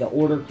give the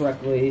order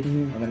correctly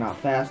and they're not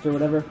fast or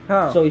whatever.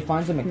 Huh. So he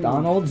finds a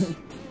McDonald's,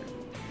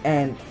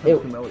 and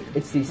Sounds familiar.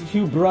 it's these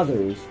two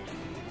brothers,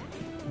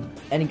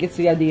 and he gets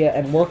the idea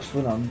and works for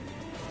them.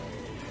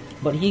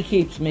 But he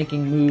keeps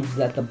making moves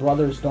that the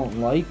brothers don't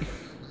like,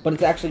 but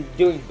it's actually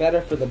doing better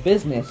for the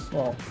business.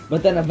 Well,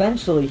 But then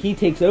eventually he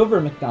takes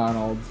over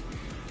McDonald's,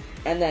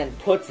 and then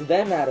puts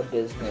them out of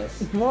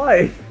business.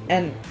 why?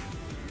 And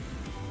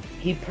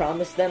he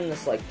promised them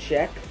this like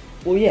check.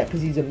 Well, yeah,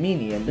 because he's a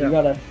meanie, and Yeah.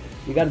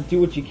 you gotta do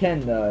what you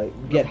can to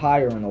get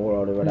higher in the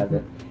world or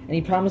whatever. And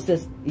he promised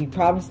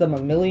them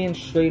 $1 million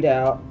straight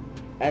out,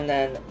 and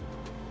then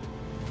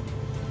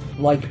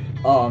like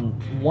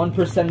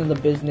 1% of the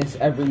business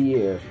every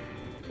year,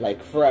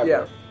 like forever.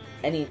 Yeah.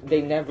 And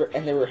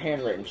they were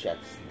handwritten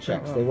checks.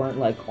 Oh. They weren't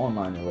like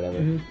online or whatever.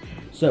 Mhm.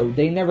 So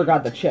they never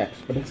got the checks.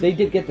 But if they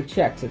did get the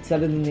checks, it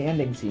said it in the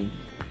ending scene,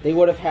 they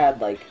would have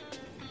had like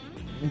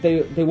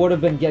they would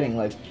have been getting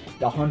like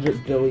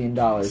 $100 billion.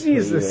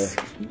 Jesus,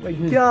 my Per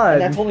year. God.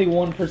 And that's only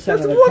 1% That's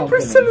of the 1%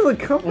 company. of the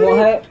company.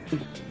 What?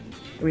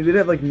 I mean, they'd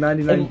have like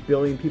 99 And-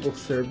 billion people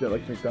served at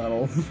like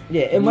McDonald's.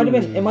 Yeah, it might have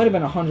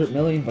been 100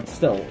 million, but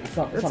still, it's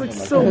not, That's, something like,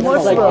 like so that. much,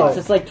 It's like, though. it's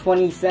just like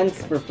 20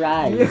 cents for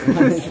fries.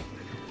 Yes.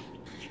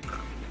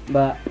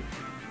 But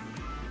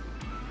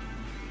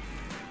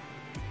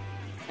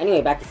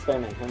anyway, back to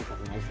Spider-Man: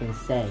 Homecoming. I was gonna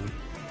say.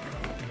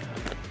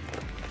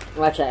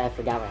 Well, actually, I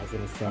forgot what I was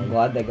gonna say. I'm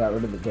glad they got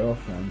rid of the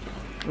girlfriend.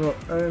 Well,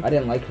 I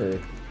didn't like her.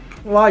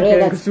 well, I Yeah, can't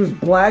that's- because she was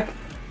black.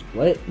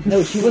 What?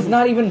 No, she was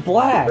not even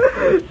black.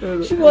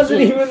 She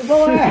wasn't even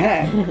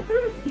black.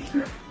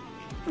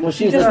 Well,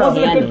 She was just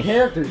wasn't a Spanish. good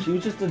character. She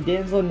was just a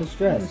damsel in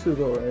distress. She was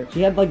alright.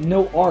 She had like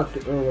no arc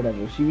or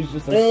whatever. She was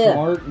just a Yeah.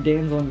 smart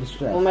damsel in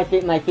distress. Well, my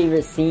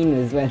favorite scene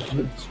is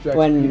Distract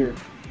when Peter.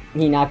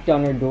 he knocked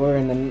on her door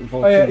and then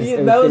Vulture Oh yeah, just yeah,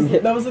 that was opened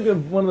it.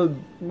 like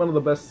one of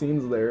the best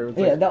scenes there. It's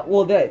Yeah, like,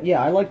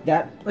 I like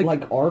that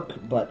Like- arc,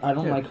 but I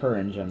don't Yeah. like her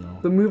in general.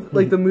 the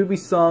movie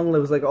song that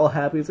was like all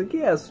happy. It's like,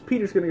 yes,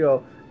 Peter's gonna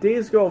go date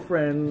his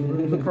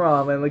girlfriend the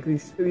prom, and like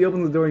he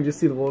opens the door and you just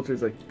see the Vulture.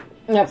 It's like,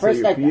 At so first,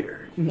 you're I Peter.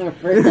 at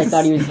first I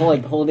thought he was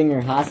like holding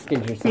her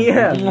hostage or something.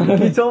 Yeah,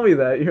 you told me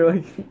that. You're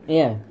like,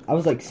 Yeah. I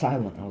was like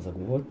silent. I was like,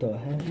 what the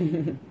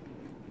heck?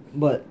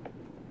 But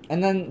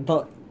and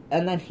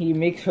then he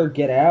makes her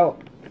get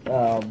out.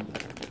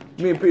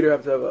 me and Peter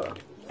have to have a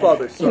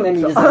father-son. And then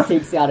he just like,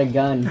 takes out a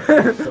gun.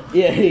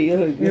 Yeah,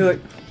 You're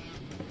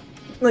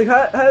like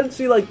how'd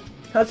she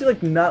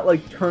not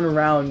like turn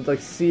around, like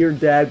see her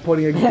dad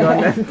pointing a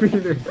gun at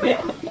Peter?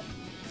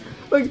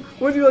 Like,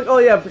 would you like? Oh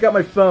yeah, I forgot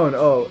my phone.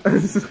 Oh,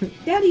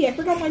 Daddy, I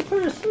forgot my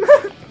purse.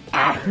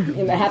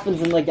 And that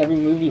happens in like every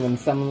movie when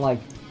someone like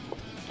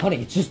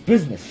Honey, it's just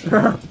business.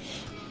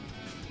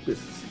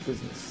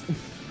 business.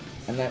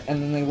 And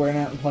then they went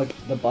out like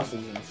the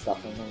buses and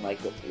stuff, and then like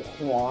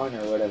Juan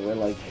or whatever,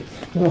 like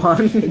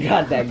Juan.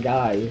 got that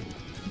guy.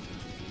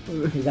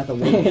 He got the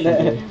one.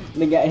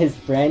 the guy, his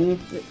friend.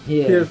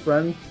 Yeah. His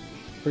friend.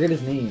 Forget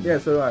his name. Yeah,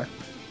 so do I.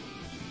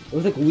 It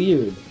was like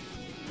weird.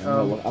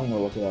 I'm gonna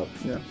look it up.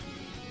 Yeah.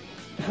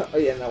 Oh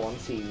yeah, in that one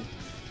scene.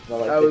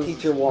 But, like, the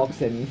teacher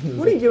walks in.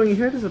 What are you doing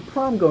here? There's a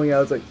prom going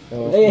out. It's like,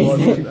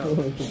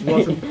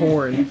 watching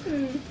porn.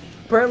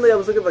 Apparently, I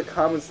was looking at the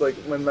comments like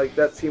when like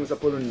that scene was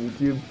uploaded on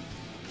YouTube.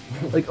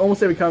 Like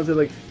almost every comment said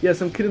like, yeah,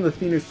 some kid in the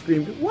theater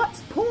screamed,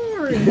 "What's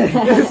porn?"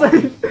 It's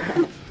like,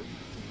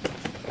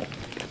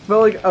 but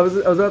like I was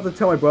about to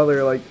tell my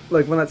brother like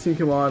when that scene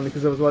came on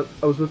because I was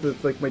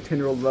with like my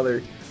 10-year-old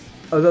brother.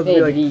 I was about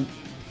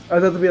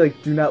to be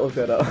like, do not look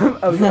that up.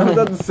 I was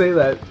about to say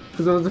that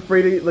because I was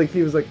afraid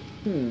he was like,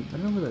 I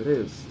don't know what that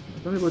is.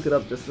 Let me look it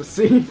up just to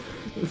see.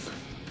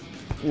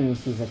 And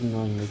she's like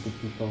non-naked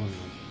people. And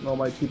Well,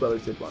 my 2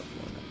 brothers did watch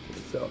porn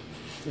actually, so.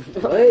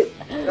 What?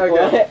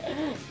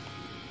 Okay.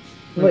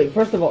 Wait,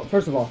 first of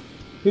all,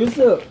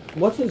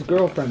 what's his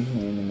girlfriend's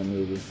name in the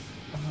movie?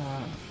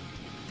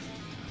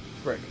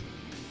 Frick.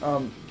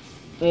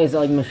 is it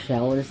like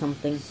Michelle or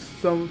something?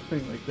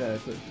 Something like that.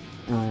 But...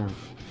 Oh yeah.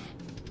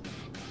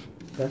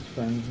 Best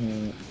friend's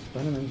name.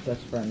 Spider-Man's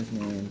best friend's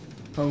name.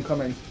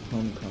 Homecoming.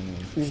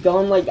 Just go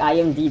on like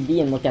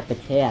IMDb and look at the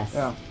cast.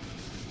 Yeah.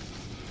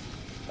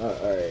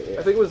 Alright. Yeah.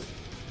 I think it was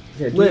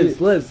Here,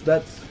 Liz.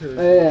 That's her.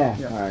 Oh, yeah.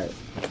 Alright.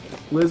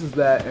 Liz is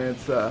that, and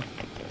it's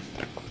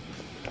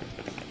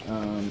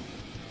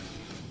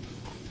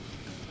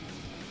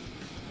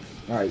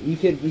Alright, you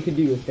could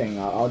do your thing.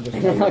 I'll just.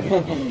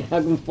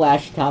 How come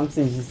Flash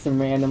Thompson's just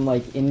some random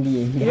like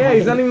Indian guy? Yeah,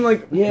 he's not even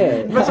like.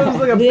 Yeah. That's he's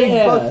like a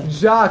big buff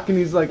jock, and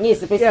he's like. Yeah,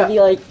 he's supposed to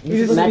be like.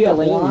 He's supposed to be a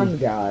blonde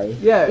guy.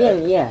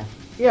 Yeah.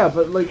 Yeah,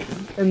 but like,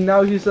 and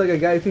now he's like a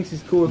guy who thinks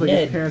he's cool with like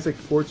his parents' like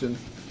fortune.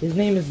 His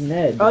name is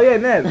Ned. Oh yeah,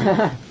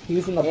 Ned. He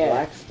was in the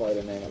Black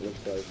Spider-Man. It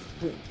looks like.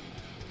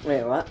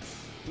 Wait, what?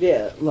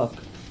 Yeah. Look.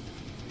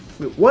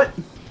 Wait, what?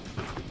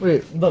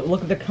 Wait.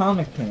 Look at the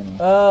comic panel.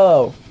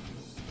 Oh.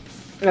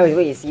 No,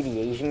 wait, you see the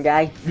Asian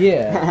guy?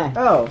 Yeah.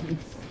 Oh.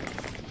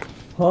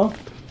 Huh?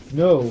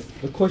 No.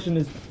 The question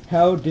is,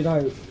 how did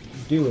I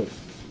do it?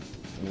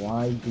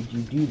 Why did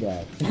you do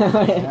that?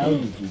 How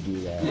did you do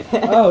that?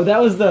 Oh,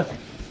 that was the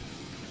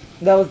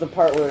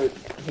part where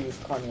he was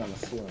climbing on the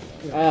ceiling.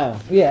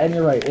 Oh. Yeah, and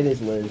you're right. It is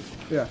Liz.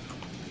 Yeah.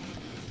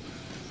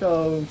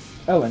 So.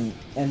 Oh, and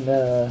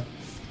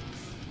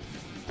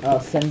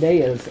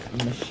Zendaya's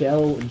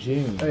Michelle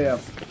June. Oh yeah.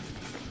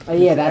 Oh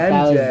yeah, that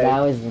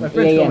MJ. was My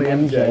friends call me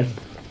MJ.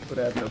 But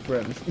I have no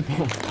friends.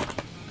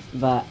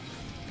 But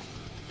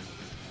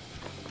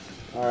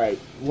Alright,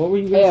 what were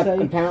you gonna say?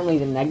 apparently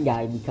the Ned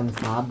guy becomes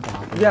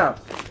Hobgoblin. Yeah.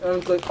 And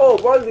it's like,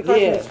 oh, why did they call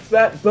this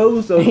fat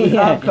bozo with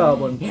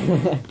Hobgoblin?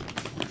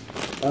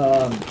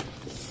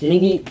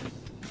 Cindy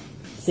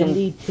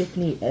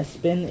Tiffany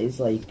Espin is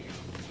like,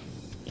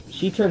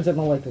 she turns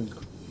into like a,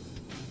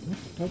 what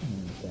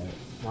Spider-Man is that?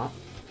 What?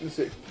 Let's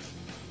see.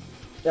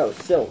 Oh,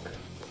 Silk.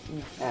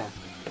 Yeah.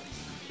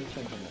 She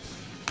turns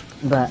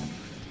into. But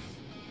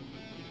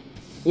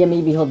yeah,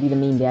 maybe he'll be the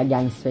main bad guy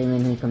in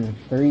Spider-Man Homecoming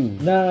 3.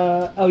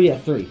 No, oh yeah,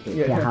 3.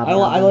 Yeah. I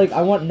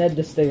want Ned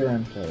to stay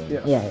around for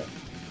it. Yeah.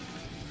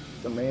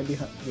 The man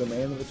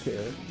in the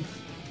chair.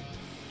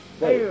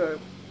 Wait.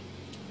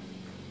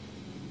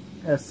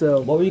 Yeah,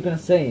 so what were you gonna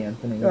say,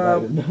 Anthony?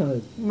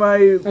 my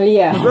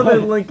yeah. brother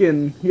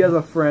Lincoln, he has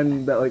a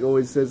friend that like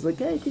always says like,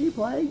 "Hey, can you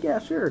play?" Yeah,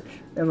 sure.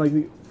 And like,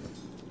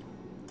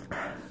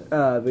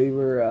 they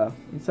were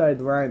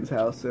inside Ryan's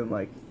house, and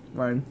like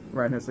Ryan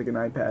has like an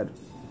iPad,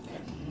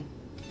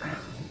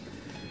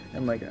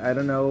 and like I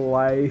don't know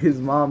why his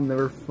mom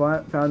never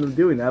found him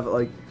doing that, but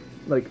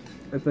like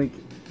I think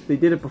they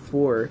did it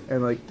before,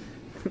 and like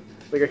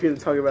I hear them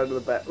talking about it in the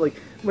back. Like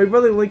my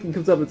brother Lincoln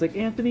comes up and it's like,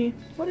 Anthony,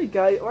 why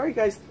are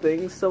guys'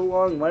 things so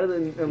long? Why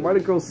do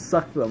girls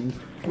suck them?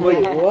 I'm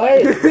like,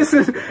 what?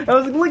 I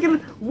was like,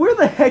 Lincoln, where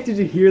the heck did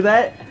you hear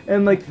that?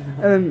 And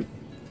then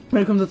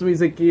when he comes up to me,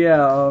 he's like,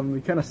 yeah, we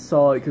kind of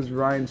saw it because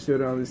Ryan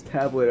showed it on his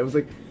tablet. I was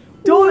like,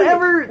 don't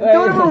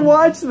ever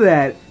watch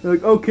that. They're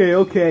like,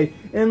 okay.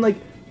 And like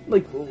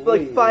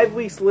 5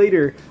 weeks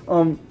later,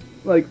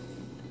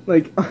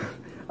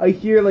 I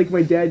hear like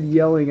my dad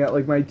yelling at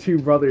like my 2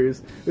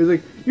 brothers. It was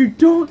like,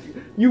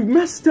 you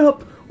messed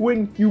up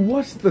when you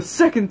watched the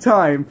second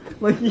time.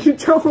 Like you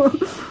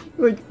don't,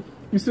 like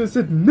you should have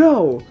said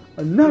no.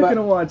 I'm not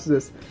gonna watch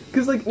this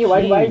because like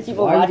why do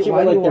people watch it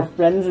with like their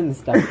friends and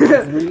stuff?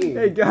 It's weird.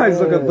 Hey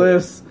guys, look at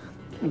this.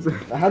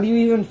 How do you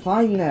even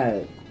find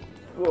that?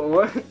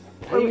 What?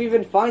 How do you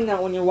even find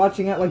that when you're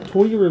watching at like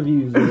toy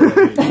reviews?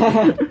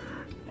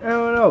 I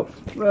don't know.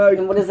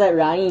 And what is that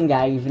Ryan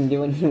guy even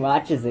do when he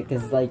watches it?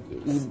 Because like,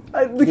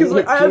 I don't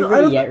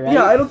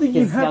think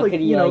you can have like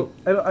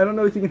I don't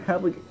know if you can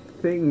have like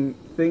thing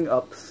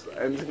ups.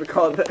 I'm just gonna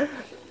call it that.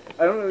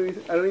 I don't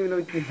even know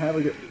if you can have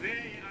like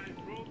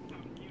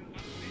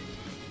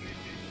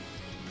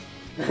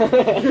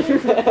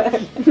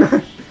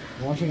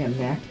watching a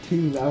Knack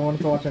 2. I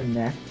wanted to watch a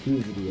Knack 2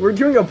 video. We're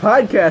doing a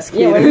podcast,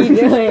 Yeah, what are you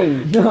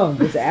Kaden. doing? No,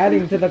 just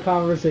adding to the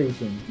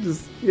conversation.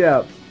 Just,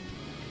 yeah.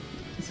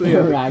 So, yeah.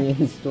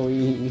 Ryan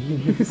story.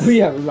 Oh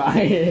yeah,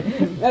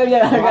 Ryan. Oh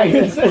yeah,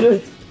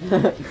 Ryan.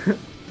 Ryan.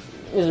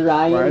 Is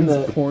Ryan Ryan's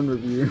the... porn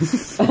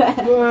reviews.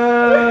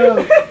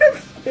 Whoa.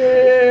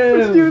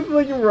 Let's do it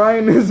like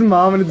Ryan, his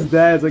mom, and his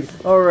dad. It's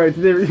like, alright,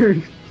 today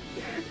we're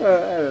I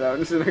don't know, I'm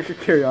just gonna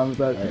carry on with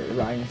that. Alright,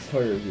 Ryan's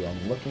toy review.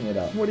 I'm looking it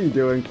up. What are you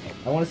doing?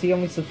 I want to see how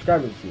many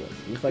subscribers he has.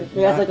 He's like,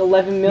 He has like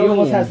 11 he million.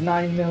 almost has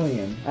 9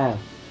 million. Oh.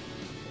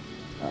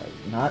 Alright,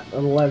 not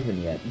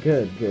 11 yet.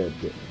 Good.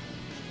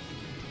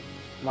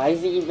 Why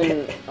is he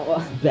even...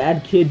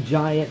 Bad Kid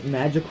Giant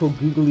Magical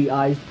Googly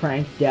Eyes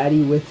prank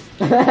Daddy with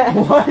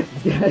what?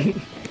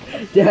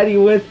 Daddy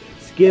with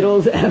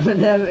Skittles,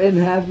 M&M, and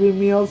Happy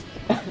Meals.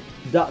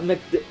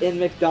 In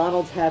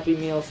McDonald's Happy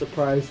Meal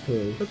surprise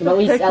toy. What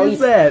the heck is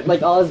that?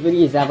 like all his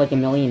videos have like 1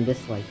 million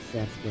dislikes.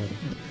 That's good.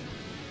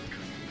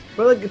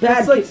 But like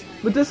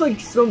this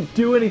like don't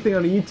do anything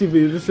on a YouTube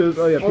video. It just shows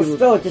Well,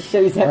 still, it just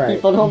shows that Alright.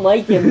 people don't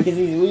like him because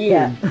he's weird.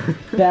 Yeah.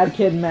 Bad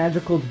Kid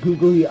Magical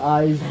Googly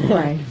Eyes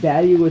prank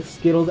Daddy with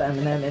Skittles,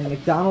 M&M, and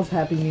McDonald's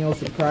Happy Meal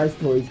surprise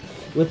toys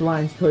with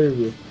Ryan's toy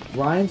review.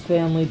 Ryan's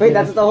family. Wait,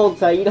 that's the whole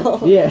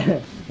title?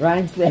 Yeah.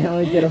 Ryan's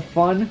family did a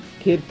fun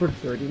kid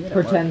 30-minute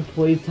pretend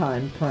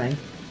playtime prank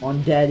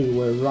on Daddy,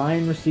 where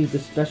Ryan received a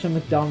special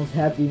McDonald's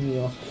Happy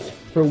Meal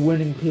for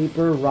winning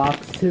paper,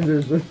 rock,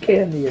 scissors with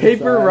candy.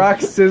 Paper, inside. rock,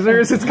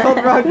 scissors? It's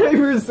called rock,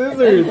 paper,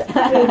 scissors!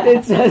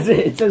 It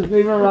says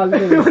paper, rock,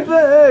 scissors. What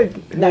the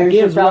heck?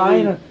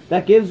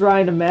 That gives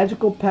Ryan a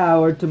magical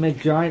power to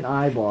make giant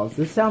eyeballs.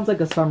 This sounds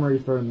like a summary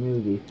for a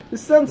movie.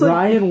 This sounds like...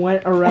 Ryan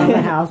went around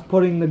the house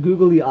putting the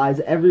googly eyes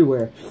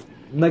everywhere,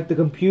 like the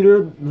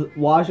computer, the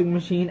washing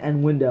machine,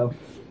 and window.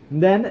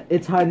 Then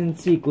it's hide and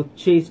seek with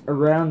Chase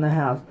around the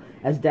house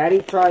as Daddy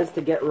tries to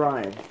get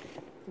Ryan.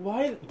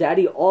 Why?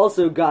 Daddy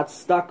also got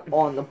stuck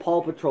on the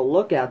Paw Patrol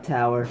lookout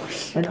tower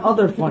and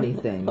other funny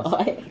things.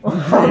 What?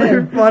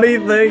 Other funny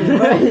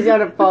things. He's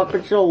on a Paw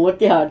Patrol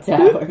lookout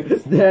tower.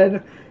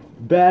 Then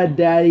Bad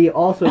Daddy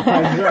also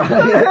finds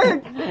Ryan.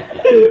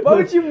 Why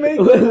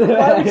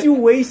would you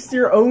waste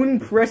your own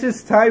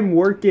precious time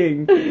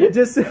working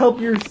just to help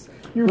your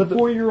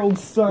 4-year-old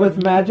son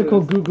with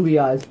magical googly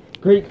eyes?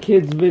 Great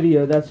kids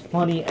video that's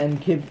funny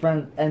and kid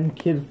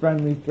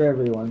friendly for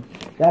everyone.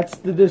 That's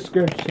the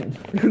description.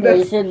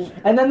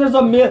 And then there's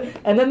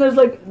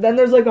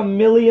like a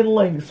million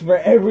links for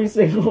every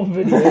single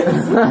video.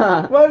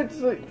 Why?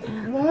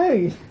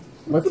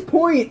 What's the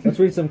point? Let's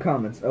read some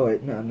comments. Oh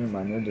wait, no, never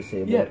mind. They're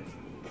disabled.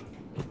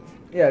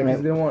 Yeah,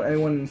 because they don't want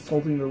anyone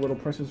insulting their little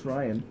precious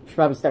Ryan. Should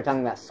probably start talking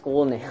about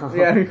school now.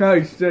 Yeah, you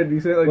probably should. You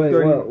say like Wait,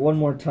 30. one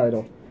more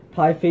title.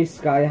 Pie Face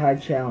Sky High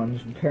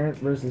Challenge. Parent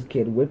versus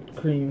kid. Whipped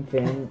cream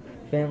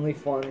family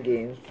fun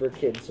games for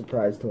kids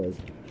surprise toys.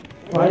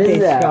 What Pie is Face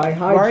that? Sky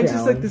High Ryan's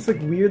Challenge. just like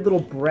this weird little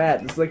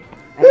brat. It's like,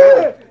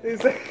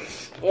 it's like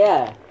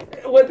Yeah.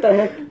 what the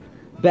heck?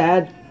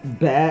 Bad.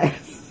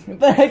 what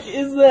the heck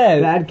is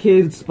that? Bad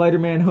Kid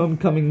Spider-Man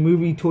Homecoming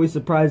movie toy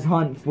surprise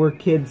hunt for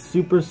kids.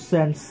 Super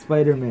Sense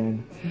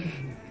Spider-Man.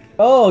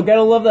 Oh,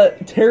 gotta love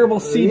that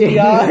terrible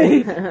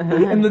CGI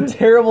and the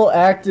terrible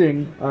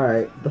acting.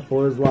 Alright, the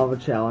floor is lava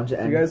challenge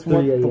and You guys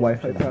want 3 the a.m.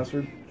 Wi-Fi challenge.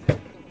 password?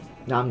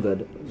 No, I'm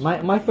good.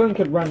 My phone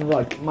could run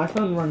my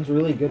phone runs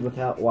really good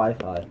without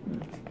Wi-Fi.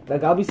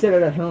 Like I'll be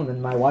sitting at home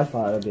and my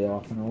Wi-Fi will be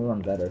off and it'll run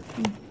better.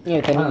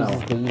 Yeah, then I he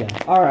don't uses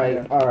data.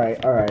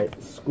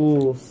 Alright.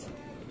 Schools.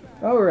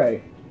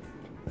 Alright.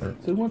 So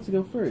who wants to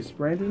go first?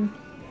 Brandon?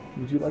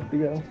 Would you like to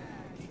go?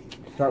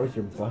 Start with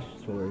your bus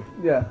story.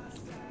 Yeah.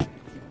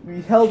 We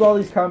held all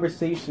these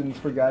conversations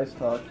for guys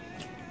talk.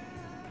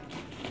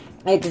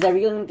 Hey, because I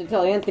really want to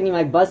tell Anthony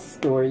my bus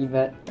story,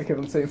 but... I kept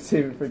on saying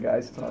save it for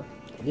guys talk.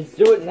 Just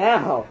do it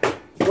now.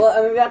 Well,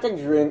 I'm about to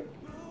drink.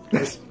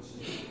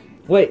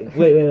 Wait.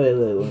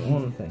 One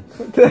more thing.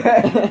 What the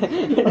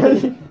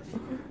heck?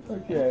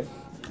 Okay.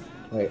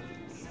 Wait.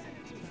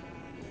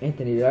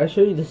 Anthony, did I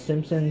show you the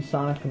Simpsons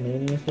Sonic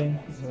Mania thing?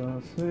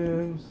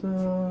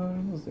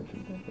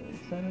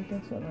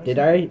 Did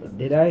I?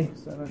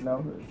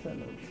 No.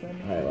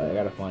 Alright, I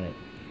gotta find it.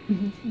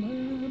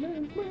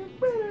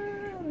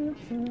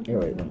 Here,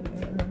 wait.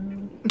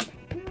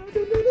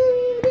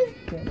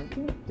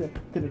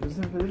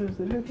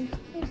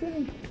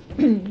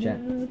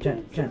 Jen.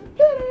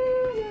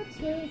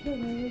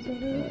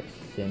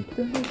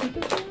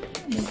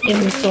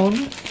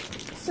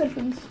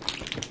 Simpsons.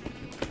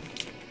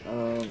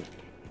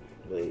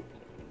 Wait.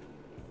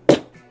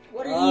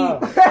 What are you...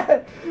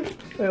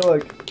 Hey,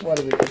 look. What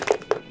are we?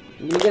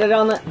 You get it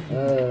on the...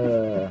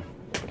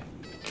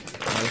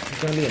 This is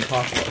gonna be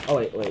impossible. Oh,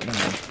 wait, never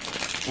mind.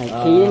 Alright,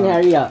 Kaden,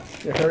 hurry up.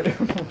 You heard it?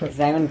 Because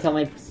I want to tell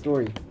my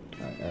story.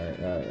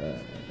 Alright.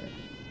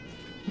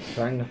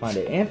 Trying to find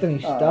it. Anthony,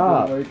 That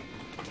stop. didn't work.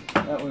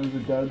 That one was a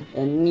dud.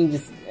 And you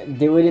just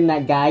do it in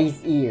that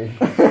guy's ear.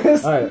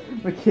 Alright.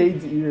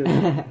 McCade's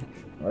ear.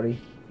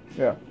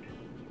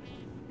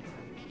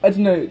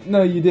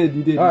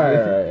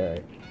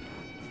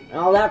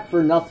 All that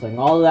for nothing.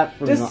 All that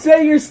for Just nothing.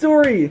 say your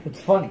story.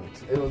 It's funny.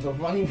 It was a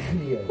funny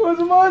video. Why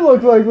does mine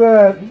look like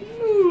that?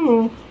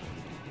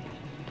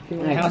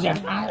 How's your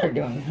father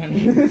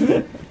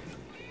doing?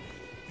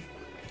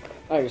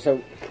 Alright,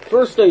 so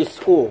first day of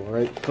school,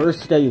 right?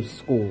 First day of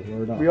school.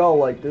 We all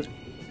liked it.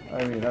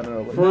 I mean, I don't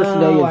know. But First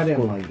day of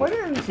school. why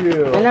didn't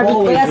you? And every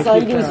Always class, all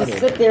you keep do is track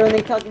just of sit there and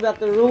they talk about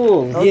the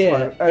rules. That's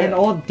Yeah, fine. and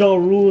all the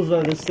rules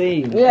are the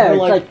same. Yeah, They're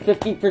it's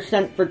like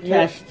 50% for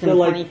tests they're and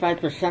like-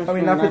 25% for I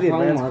mean, not for the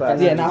advanced homework. class.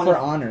 and Yeah, then not 20 for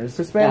honors.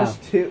 For Spanish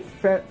 2,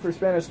 for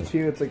Spanish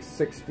 2, it's like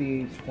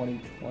 60,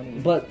 20, 20.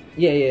 But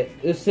yeah,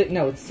 it's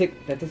no, it's six.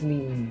 That doesn't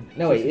even.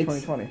 No wait, 60,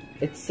 it's 20.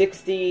 it's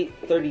 60,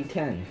 30,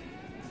 10.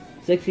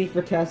 60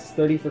 for tests,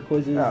 30 for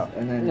quizzes, Oh.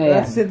 and then Yeah.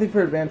 That's the same thing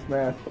for advanced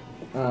math.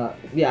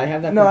 yeah, I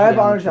have that. No, for I have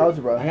honors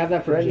geometry. algebra. I have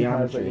that for Randy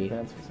has, like, geometry.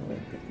 advanced for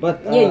something.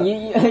 But Yeah,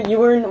 you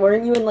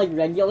weren't you in like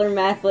regular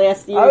math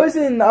last year? I was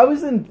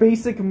in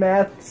basic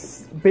math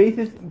 7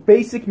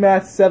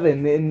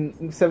 in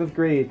 7th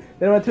grade.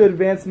 Then I went to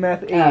advanced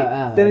math 8.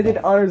 Then I did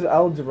honors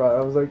algebra.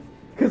 I was like,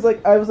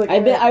 I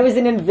was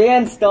in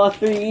advanced all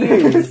 3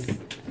 years.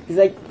 He's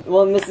like,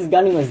 well, Mrs.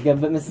 Gunning was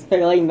good, but Mrs.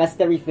 Pele messed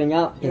everything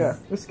up. 'cause- Yeah,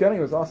 Miss Gunning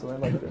was awesome. I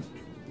liked it.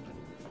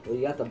 well,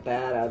 you got the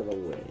bad out of the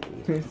way.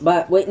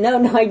 But wait, no,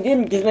 I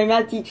didn't, because my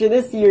math teacher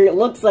this year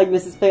looks like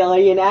Mrs.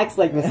 Pele and acts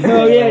like Mrs.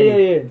 Oh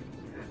Pele.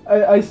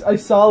 yeah. I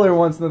saw her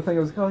once in the thing. I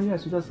was like, oh yeah,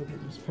 she does look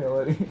like Miss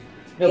Pale.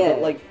 No, Yeah.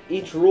 but like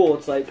each rule,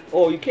 it's like,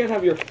 oh, you can't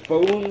have your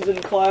phones in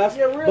class.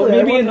 Yeah, really, But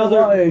I maybe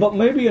wonder why.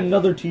 maybe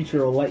another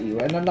teacher will let you,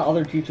 and then the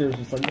other teacher is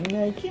just like,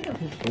 no, you can't have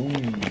your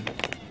phone.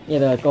 Yeah,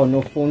 they're like, oh,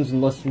 no phones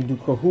unless we do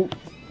Kahoot.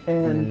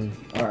 And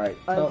All right,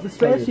 the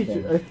Spanish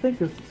teacher, I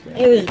think it's the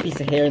Spanish. It was a piece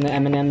of hair in the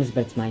M&Ms,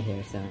 but it's my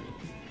hair, so...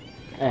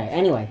 Alright,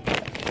 anyway.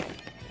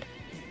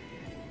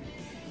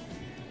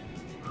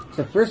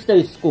 So first day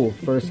of school.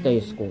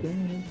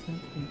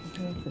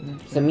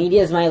 So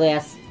media is my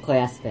last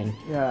class thing.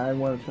 Yeah, I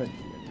want to try.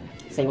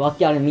 So I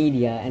walked out of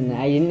media, and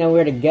I didn't know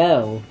where to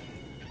go.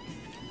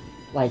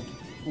 Like,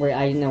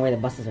 I didn't know where the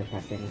buses are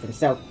parked or anything.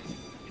 So,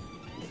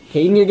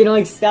 Caden, you're gonna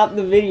like stop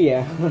the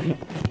video.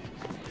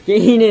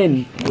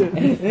 Caden!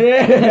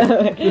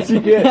 Yes, you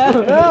get.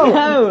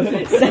 No!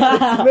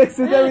 Stop! Mix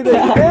with everything.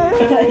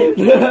 Hey!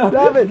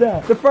 Stop it!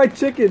 The fried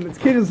chicken. It's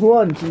Caden's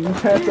lunch, and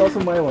that's also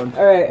my lunch.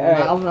 Alright.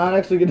 I'm not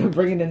actually gonna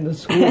bring it into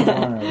school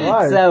tomorrow.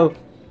 Why? So,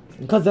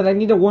 Because then I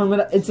need to warm it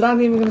up. It's not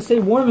even gonna say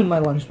warm in my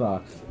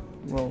lunchbox.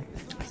 Well,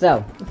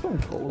 so, it's fine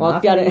cold.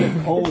 walked out of...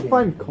 It's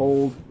fine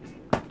cold.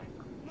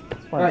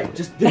 It's fine Alright, cold.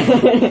 just do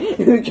it.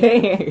 Who What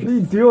cares? are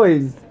you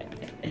doing?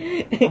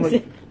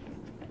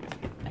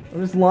 I'm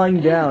just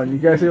lying down. You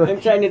guys are like.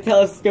 I'm trying to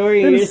tell a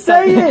story. Then You're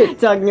say it!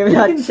 talking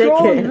about Control,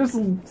 chicken. you're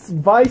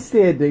just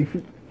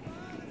bystanding.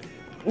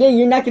 Yeah,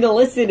 you're not gonna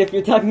listen if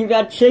you're talking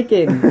about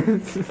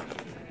chicken.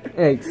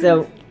 Alright,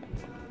 so...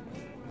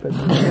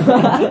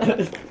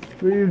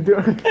 What are you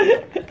doing?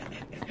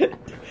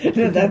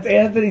 That's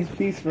Anthony's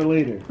piece for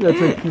later. That's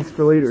a piece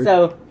for later.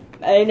 So,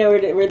 I didn't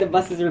know where the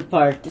buses were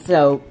parked,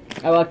 so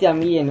I walked down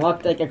media and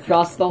walked like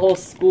across the whole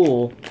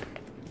school,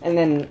 and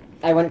then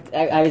I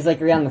was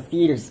like around the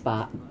theater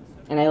spot,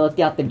 and I looked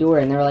out the door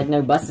and there were like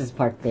no buses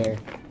parked there.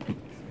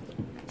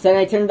 So then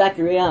I turned back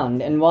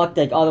around and walked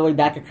like all the way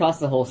back across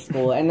the whole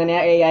school, and then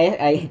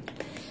I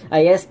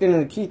asked one of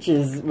the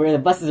teachers where the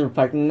buses were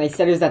parked, and they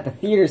said it was at the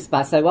theater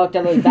spot, so I walked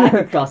all the way back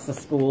across the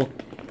school.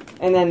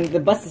 And then the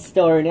buses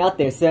still weren't out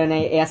there, so then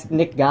I asked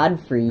Nick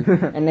Godfrey,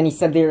 and then he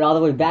said they were all the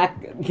way back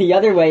the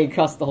other way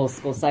across the whole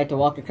school, so I had to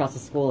walk across the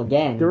school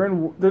again.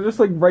 They're just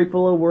like right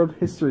below World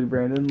History,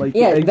 Brandon. Like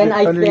Yeah, the exit then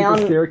I underneath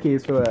found- the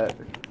staircase for that.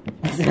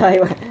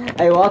 So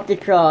I walked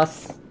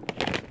across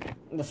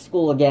the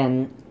school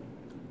again,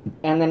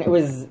 and then it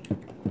was...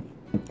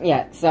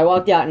 Yeah, so I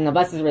walked out and the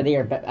buses were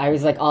there, but I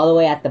was like all the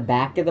way at the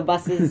back of the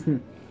buses.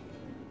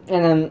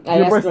 And then I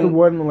You asked pressed the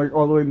one, one like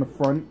all the way in the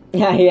front.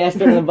 yeah, I asked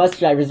one of the bus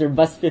drivers where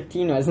bus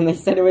 15 was, and they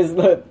said it was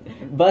the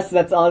bus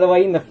that's all the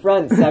way in the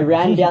front, so I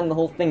ran down the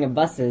whole thing of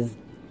buses.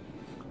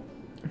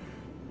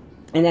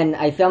 And then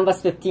I found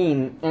bus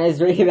 15, and I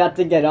was really about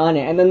to get on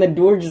it, and then the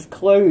door just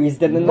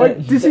closed, and then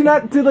Like, did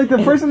like the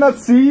person not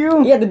see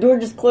you? Yeah, the door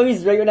just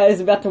closed right when I was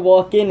about to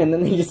walk in, and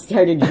then they just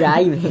started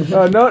driving.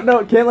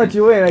 No, can't let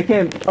you in. I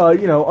can't,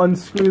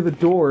 unscrew the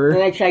door.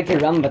 And I tried to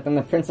run, but then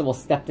the principal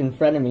stepped in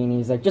front of me, and he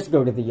was like, just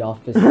go to the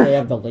office, they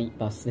have the late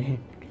bus there.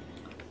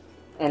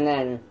 And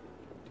then,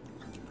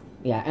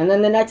 yeah, and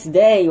then the next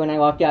day, when I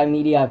walked out of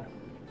media,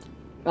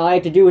 all I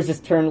had to do was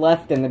just turn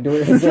left, and the door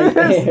was right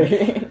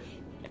there.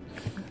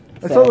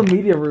 I saw the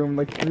media room,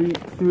 like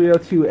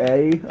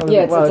 302A.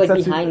 Yeah, it's like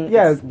actually- behind,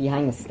 yeah, it's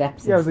behind the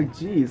steps. yeah. I was like,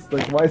 geez,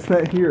 like why is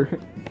that here?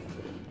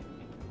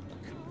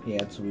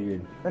 Yeah, it's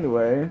weird.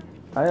 Anyway,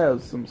 I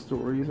have some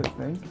stories. I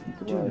think.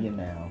 Do you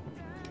now?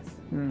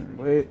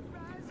 Wait.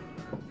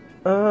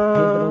 Give it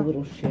a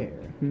little share.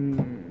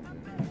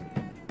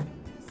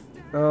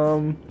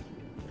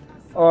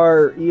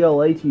 Our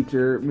ELA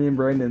teacher, me and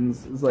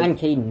Brandon's, is like. I'm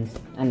Caden's.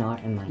 I'm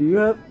not in my. Do you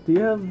have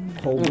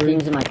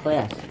Caden's in my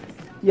class.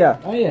 Yeah.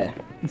 Oh yeah.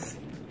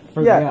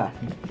 Yeah.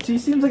 She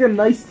seems like a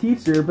nice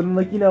teacher, but then,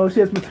 like, you know, she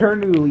has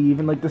maternity leave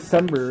in, like,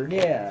 December.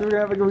 Yeah. So we're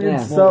gonna have, like, a weird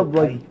Yeah. sub,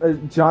 like, a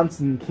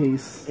Johnson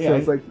case. Yeah, So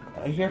it's like...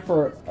 I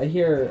hear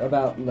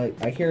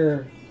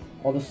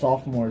all the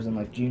sophomores and,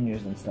 like,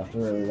 juniors and stuff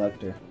really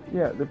liked her.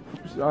 Yeah,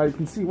 I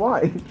can see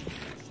why.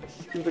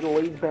 Seems like a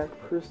laid-back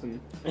person.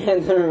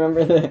 And then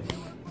remember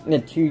the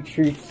 2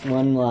 truths,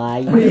 1 lie.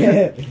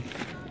 Yeah.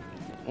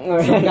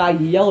 Some guy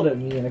yelled at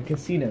me in a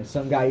casino.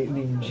 Some guy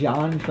named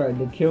John tried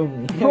to kill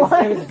me. It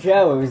was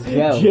Joe. It was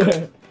Joe.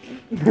 Yeah.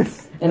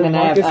 And then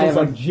Marcus I was have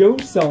like, Joe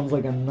sounds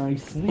like a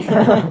nice name.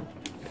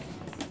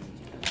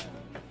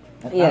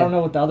 Yeah. I don't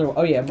know what the other one.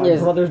 Oh yeah, my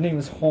Yes. brother's name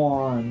is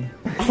Juan.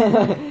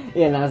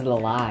 Yeah, that was the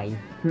lie.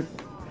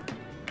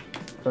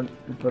 But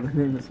her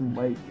name is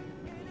Mike.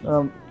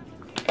 So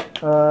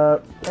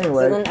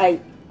Anyway.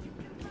 then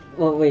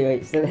well,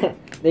 wait. So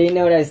they didn't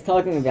know what I was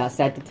talking about,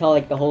 so I had to tell,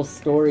 like, the whole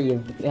story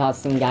of how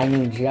some guy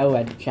named Joe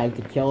had tried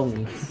to kill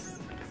me.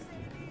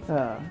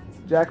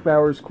 Jack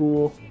Bauer's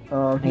cool.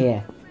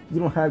 Yeah. You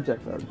don't have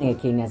Jack Bauer. Yeah,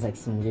 Caden has, like,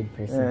 some good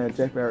person. Yeah,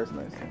 Jack Bauer's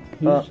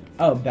nice.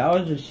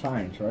 Bowers is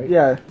science, right?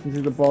 Yeah, he's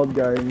like the bald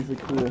guy, and he's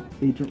like cool.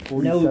 Agent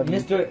 47. No,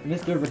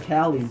 Mr.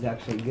 Vitali's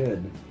actually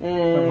good.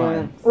 For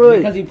mine. Really?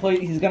 Because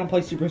he's gonna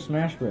play Super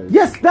Smash Bros.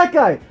 Yes, that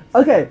guy!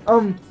 Okay,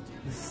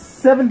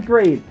 7th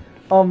grade.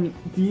 Do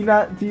you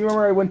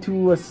remember I went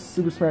to a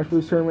Super Smash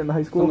Bros. Tournament in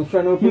high school? Someone's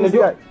trying to open He was the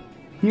the door. guy.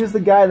 He was the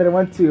guy that I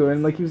went to,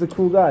 and like he was a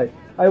cool guy.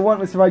 I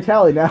want Mr.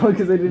 Vitali now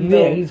because I didn't know.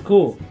 Yeah, he's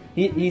cool.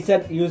 He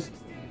said he was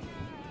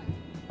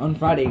on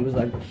Friday. He was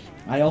like,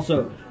 I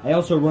also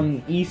run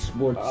an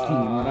esports team,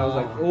 and I was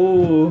like,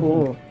 oh.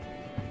 Cool.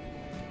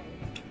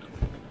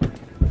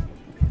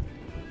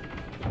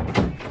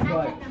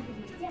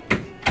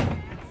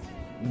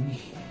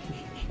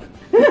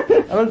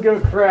 I don't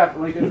give a crap.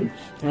 Like I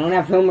don't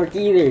have homework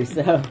either,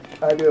 so...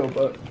 I do,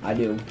 but I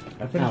do.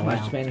 I finished Oh, my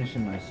wow. Spanish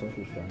and my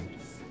social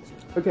studies.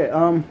 okay.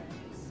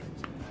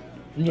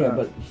 Yeah, Uh,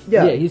 but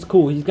yeah. yeah, he's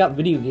cool. He's got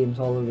video games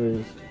all over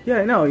his.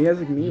 Yeah, I know. He has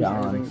like memes and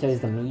John. everything. So is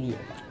the media guy.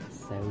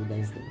 So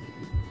does the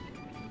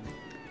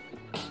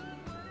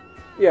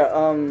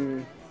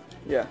media.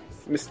 Yeah,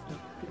 Miss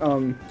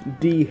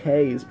D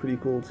Hay is pretty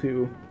cool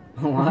too.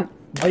 What?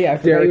 Oh yeah, I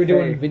forgot Derek you were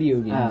doing Hay. video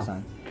games Oh.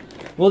 on.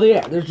 Well,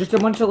 yeah, there's just a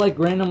bunch of like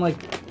random like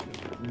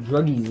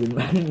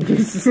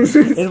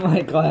druggies in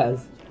my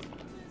class.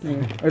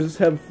 I just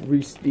have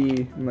Reese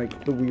D and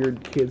like the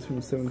weird kids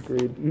from 7th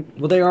grade.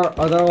 Well, they are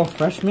they all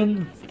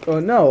freshmen? Oh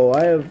no,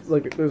 I have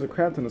like there's a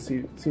crap ton of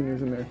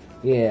seniors in there.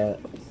 Yeah.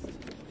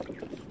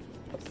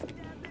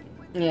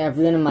 Yeah,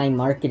 everyone in my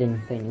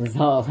marketing thing is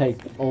all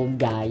like old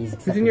guys.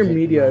 Who's in your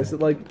media? Is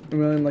it like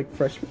really like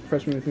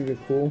freshmen who think they're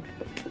cool?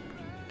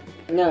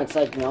 No, it's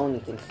like no one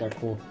thinks they're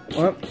cool.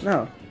 Well,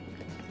 no.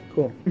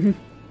 Cool.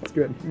 That's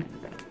good.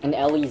 And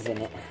Ellie's in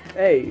it.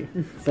 Hey,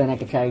 So then I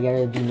could try to get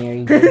her to be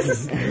married.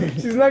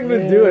 she's not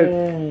gonna do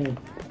it.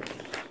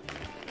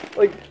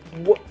 Like,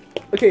 what?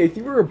 Okay, if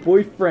you were a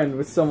boyfriend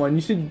with someone,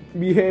 you should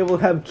be able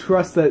to have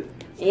trust that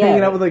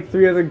hanging out with like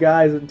 3 other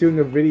guys doing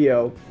a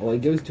video. Well, he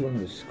goes to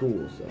another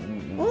school, so I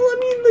don't know. Well, I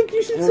mean, like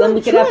you should. Well, still then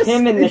we could have trust.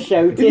 him in the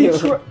show,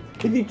 too.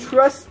 If you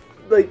trust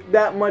like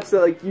that much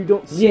that like you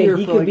don't see her Yeah,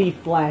 he for, could like, be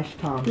Flash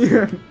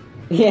Thompson.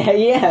 Yeah.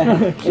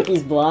 If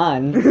he's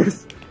blonde.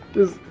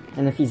 just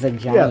And if he's a yeah.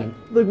 giant.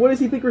 Like, what does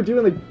he think we're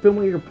doing? Like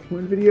filming like a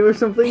porn video or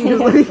something? 'Cause,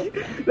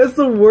 like, that's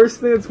the worst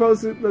thing that's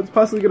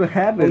possibly gonna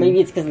happen. Well, maybe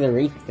it's because of the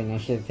rape thing. I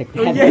should have picked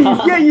that Yeah,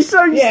 up. you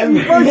started. Yeah,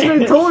 you first should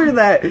have told her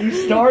that. You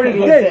started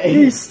with Yeah, that.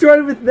 you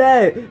started with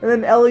that, and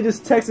then Ellie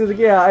just texted like,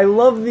 "Yeah, I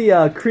love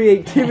the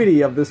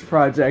creativity of this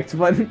project,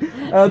 but I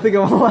don't think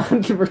I'm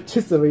allowed to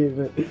participate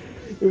in it."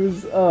 It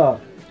was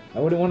I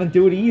wouldn't want to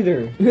do it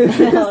either.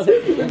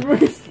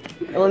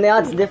 Well, now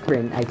it's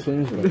different. I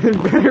changed it.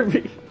 It better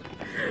be.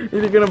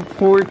 You're gonna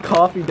pour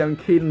coffee down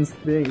Caden's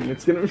thing.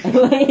 It's gonna.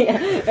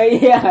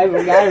 Yeah, I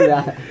forgot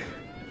about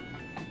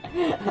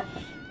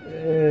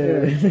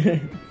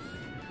it.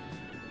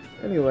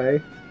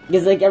 Anyway.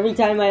 Because, like, every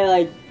time I,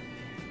 like...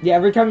 Yeah,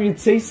 every time you'd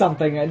say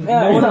something,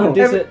 no one would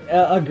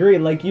agree.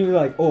 Like, you were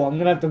like, oh, I'm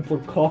gonna have to pour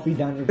coffee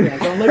down your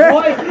pants. I'm like,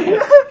 what?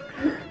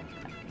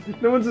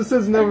 No one just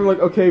says no. We're like,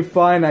 okay,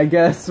 fine, I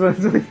guess. No,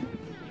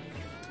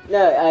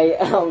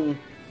 I,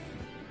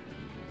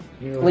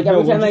 You're like, no, every time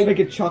we'll just I- make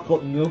it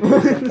chocolate milk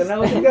or something. I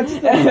was like, that's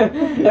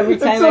every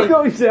It's time still I...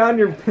 going down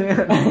your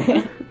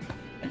pants.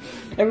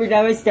 Every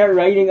time I start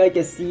writing, like,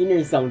 a scene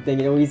or something,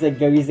 it always, like,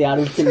 goes out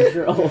of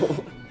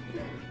control.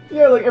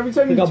 Yeah, like every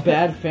time like you a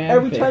bad fan.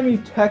 every time you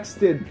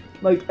texted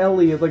like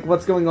Ellie, like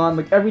what's going on,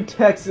 like every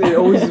text it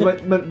always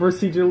went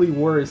procedurally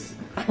worse.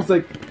 It's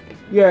like,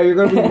 yeah, you're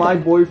gonna be my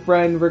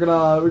boyfriend. We're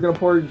gonna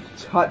pour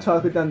hot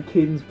chocolate down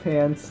Caden's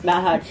pants.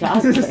 Not hot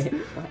chocolate.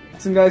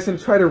 Some guy's gonna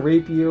try to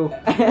rape you.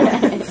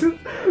 That's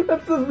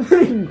the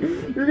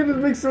thing. You're gonna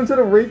make someone try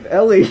to rape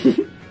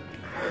Ellie.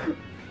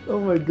 Oh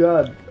my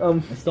god. I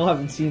still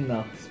haven't seen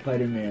the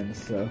Spider-Man,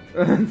 so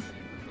No,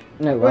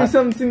 Well, you what?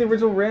 still haven't seen the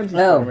original Ramsey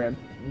No. Spider-Man.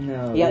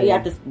 no. Yeah, you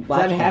have to Does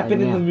watch that happen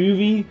in yeah. the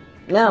movie?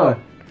 No.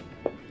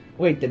 What?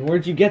 Wait, then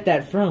where'd you get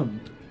that from?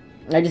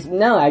 I just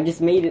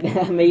made it.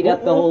 I made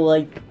up the whole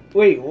like.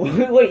 Wait,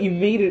 you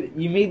made it?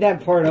 You made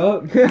that part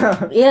up?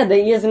 Yeah,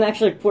 that he doesn't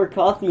actually pour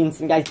coffee in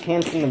some guy's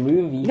pants in the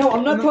movie. No,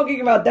 I'm not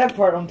talking about that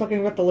part. I'm talking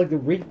about the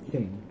rape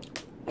thing.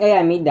 Hey,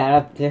 I made that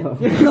up too.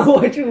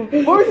 Why do you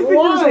think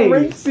there's a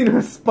rape scene in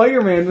a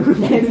Spider-Man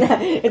movie?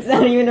 It's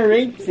not even a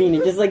rape scene.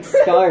 It just like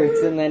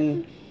starts and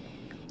then.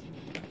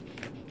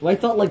 Well, I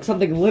thought like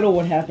something little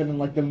would happen in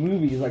like the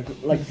movies, like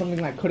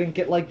something that couldn't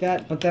get like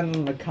that. But then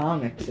in the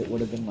comics, it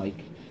would have been like.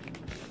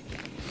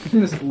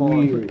 Just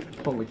weird.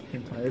 Fall like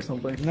hentai or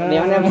something. They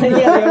don't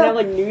have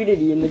like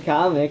nudity in the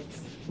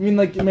comics. I mean,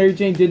 like Mary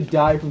Jane did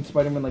die from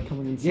Spider-Man like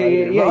coming inside.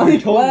 Yeah,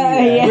 you told me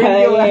that.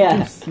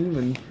 Radioactive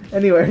semen.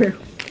 Anyway,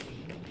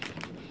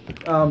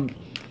 I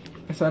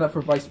signed up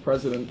for vice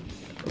president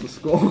of the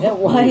school.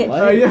 What?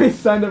 I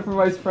signed up for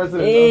vice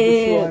president of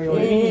the school.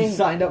 Anyway. You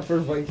signed up for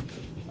vice.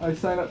 I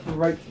signed up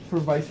for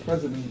vice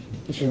president.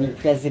 You should be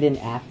President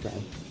Afro.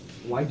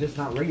 Why just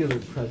not regular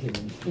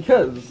president?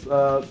 Because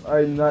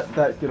I'm not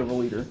that good of a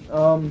leader.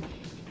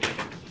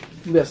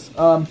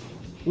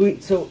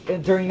 Wait, so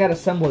during that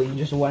assembly, you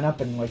just went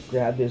up and like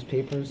grabbed those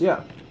papers?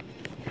 Yeah.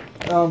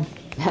 Who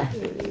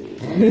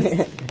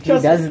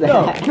does that?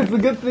 No, because the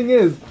good thing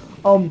is,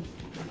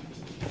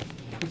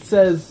 it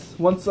says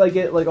once I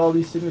get like all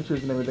these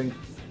signatures and everything,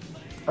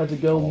 I have to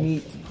go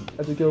meet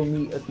as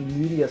a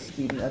media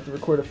student. I have to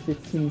record a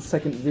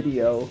 15-second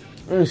video.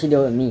 You should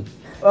do it with me.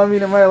 I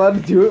mean, am I allowed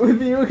to do it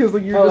with you? Because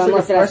like you're just like a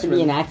unless it has to freshman.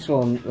 be an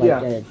actual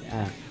like.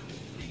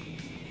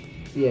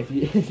 Yeah,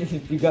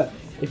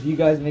 if you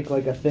guys make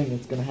like a thing,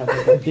 it's gonna have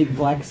like a big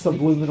black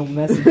subliminal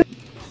message.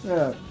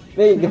 Yeah.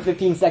 The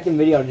 15-second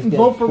video just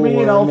Vote for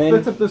me and I'll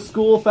fix up the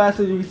school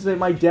faster. You can say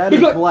my dad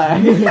is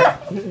black.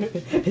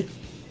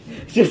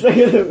 Just like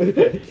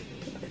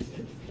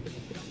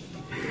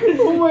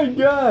oh my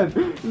god.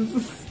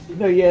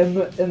 No, yeah,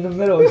 in the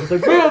middle, it's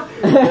just like.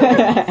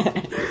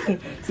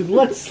 So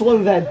let's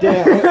slow that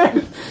down.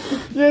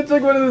 Yeah, it's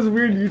like one of those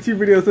weird YouTube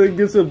videos that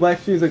gives to a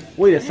black student. He's like,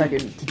 wait a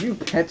second, did you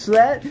catch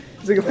that?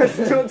 It's like, let's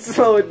don't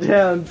slow it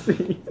down,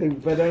 see?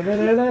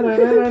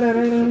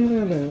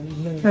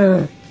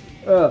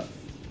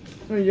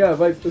 Yeah,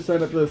 if I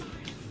sign up for this,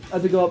 I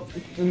have to go up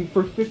and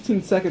for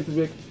 15 seconds and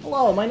be like,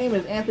 hello, my name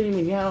is Anthony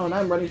Mignano and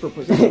I'm running for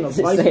position of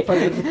vice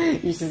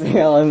president. You should say,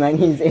 hello, my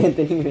name's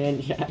Anthony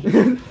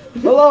Mangina.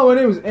 Hello, my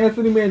name is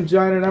Anthony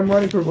Mangina and I'm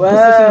running for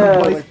position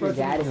of vice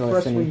president of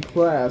freshman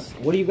class.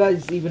 What do you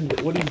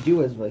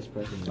do as vice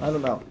president? I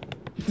don't know.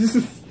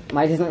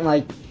 Mine isn't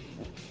like...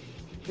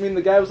 I mean,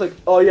 the guy was like,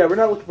 oh yeah, we're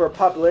not looking for a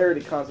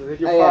popularity contest. If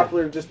you're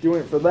popular and just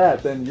doing it for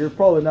that, then you're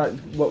probably not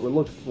what we're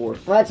looking for.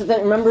 Well, that's the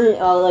thing. Remember,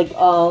 all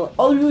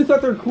the really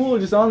thought they were cool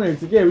just on there.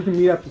 It's like, yeah, we can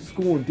meet after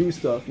school and do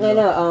stuff. Yeah,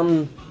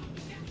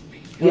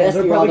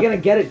 they're probably gonna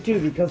get it too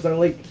because they're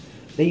like,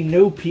 they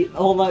know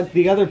all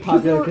the other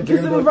popular kids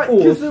are gonna be like,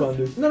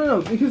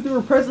 No, because they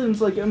were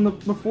presidents like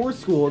before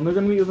school, and they're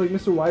gonna meet with like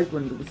Mr.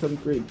 Wiseburn in the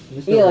 7th grade.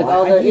 I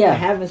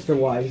have Mr.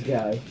 Wise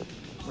Guy.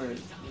 Right.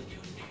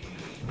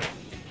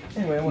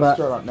 Anyway, I want to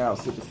start out now,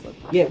 so just like...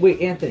 Yeah, wait,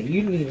 Anthony,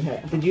 you didn't even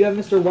have... Did you have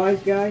Mr. Wise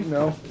Guy?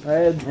 No, I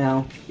had...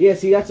 No. Yeah,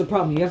 see, that's the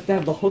problem. You have to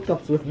have the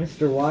hookups with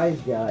Mr. Wise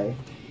Guy.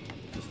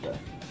 Just,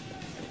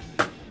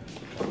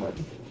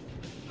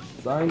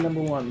 sign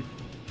number 1.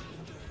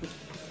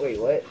 Wait,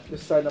 what?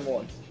 Just sign number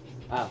 1.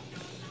 Oh.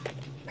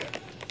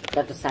 Is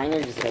that the sign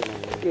or just write my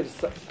name? Yeah,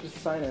 just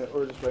sign it,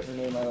 or just write your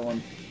name either one.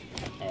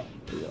 Okay.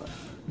 Here you are.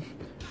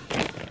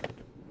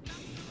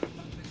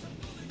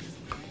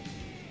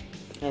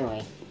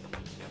 Anyway.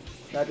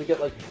 I have to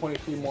get like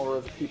 23 more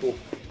of the people.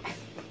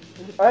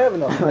 I have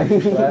enough for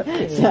that.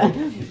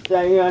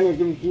 Sign on your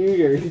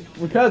computer.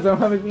 Because I don't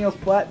have anything else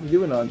flat to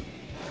do it on.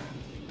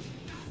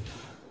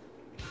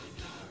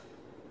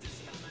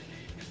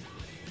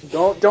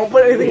 Don't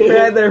put anything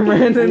bad there,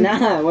 Brandon.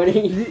 Nah, what are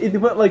you? You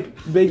put like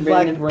Big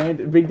Black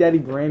Brandon, Big Daddy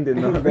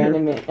Brandon. On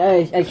Brandon,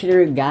 I should have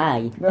written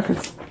Guy.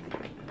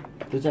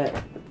 Who's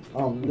that?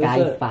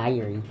 Guy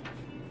Fiery.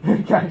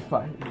 Guy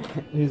Fiery.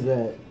 Who's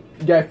that?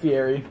 Guy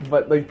Fieri,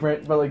 but like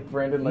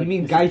Brandon. Like you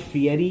mean Guy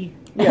Fieri?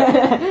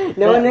 Yeah.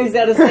 No one knows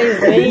how to say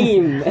his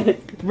name.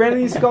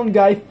 Brandon used to call him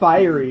Guy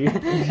Fiery.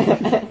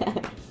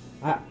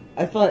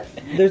 I thought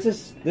there's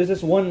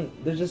this one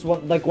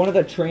like one of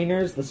the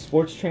trainers, the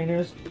sports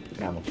trainers.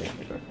 One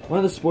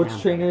of the sports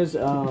trainers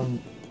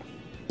in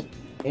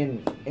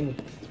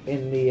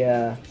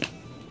the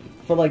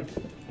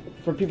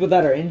for people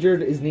that are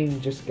injured is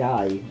named just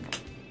Guy.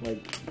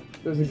 Like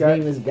There's his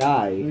name is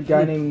Guy. There's a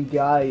guy named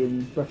Guy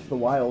in Breath of the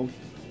Wild.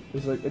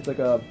 It's a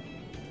Rito.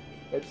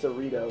 It's a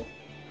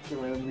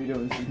random Rito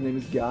and his name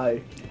is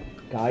Guy.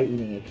 Guy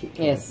eating a cake.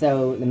 Yeah,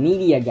 so the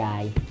media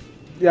guy.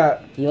 Yeah.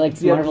 He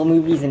likes Marvel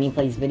movies and he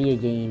plays video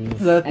games.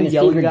 Is that and the his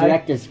yelling favorite guy?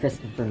 director is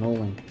Christopher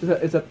Nolan.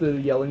 Is that the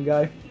yelling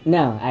guy?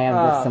 No, I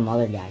have some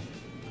other guy.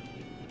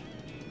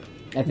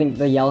 I think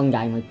the yelling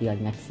guy might be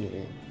like next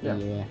year, the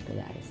year after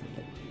that or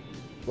something.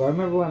 Well, I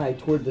remember when I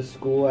toured the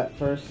school at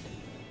first.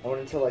 I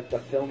went into like the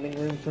filming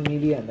room for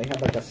media, and they had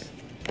like a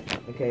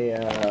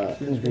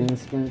green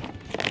screen.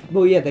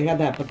 Well, yeah, they had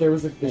that, but there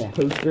was like this Yeah.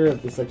 poster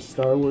of this like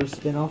Star Wars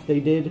spin-off they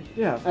did.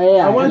 Yeah. Oh,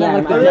 yeah, I wanted yeah, to, I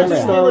like, remember they that.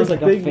 had Star Wars,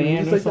 like like, a big fan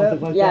movies or like something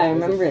that. like Yeah, that. I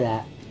remember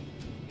that.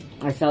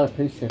 I saw the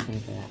poster thing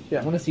for that.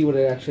 Yeah. I want to see what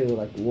it actually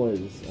like was.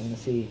 I want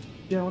to see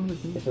Yeah, I want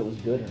to make if it was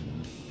good or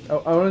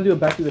not. I want to do a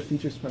Back to the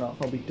Future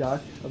spin-off. I'll be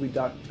Doc. I'll be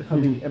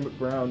Emmett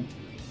Brown.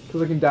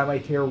 Because I can dye my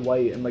hair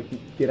white and like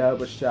get out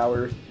of a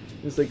shower.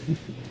 It's like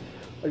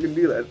I can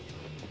do that.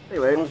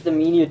 Anyway, If the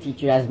media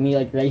teacher has me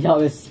like write all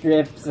the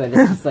scripts and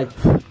it's just like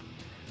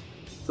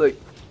it's like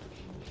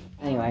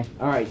anyway.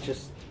 All right,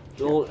 just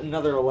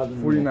another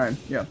 11. 49.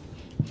 Yeah.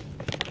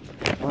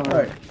 All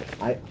Alright.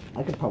 I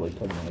could probably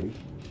play Marty.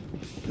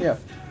 Yeah.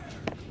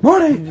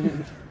 Marty,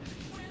 you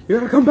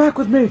gotta come back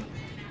with me.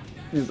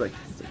 He's like,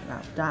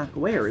 oh, Doc,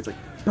 where? It's like,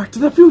 Back to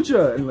the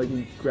Future, and like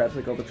he grabs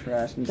like all the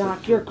trash. And he's Doc,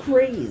 like, you're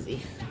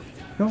crazy.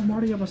 No,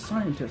 Marty, I'm a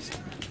scientist.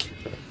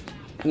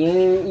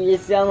 You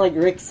just sound like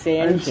Rick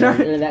Sanchez.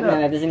 trying- Or that, no.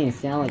 no, that doesn't even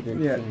sound like Rick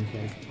Yeah.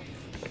 Sanchez.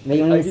 But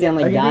you don't even sound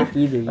like Doc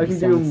either. You I can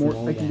sound do a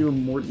small I can guy. do a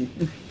Morty.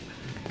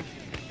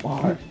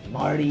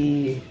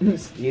 Marty,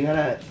 you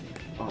gotta.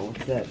 Oh,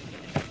 what's that?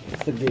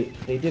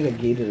 They did a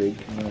Gatorade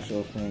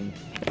commercial thing.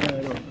 I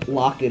don't know.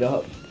 Lock it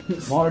up,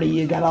 Marty.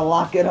 You gotta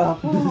lock it up.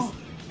 Oh,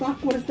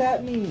 Doc, what does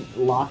that mean?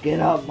 Lock it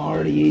up,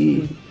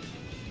 Marty.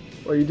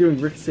 Are you doing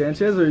Rick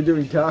Sanchez or are you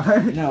doing Doc?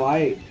 No,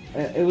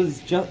 it was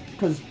just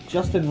because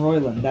Justin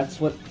Roiland. That's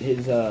what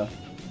his.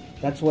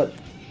 That's what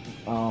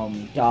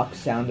Doc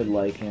sounded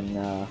like in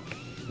the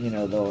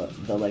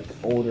like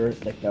older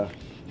like the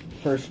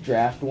first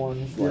draft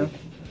ones. Yeah. Like,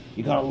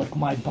 you gotta lick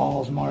my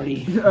balls,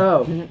 Marty.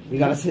 Oh. You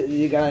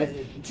gotta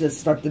just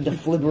start the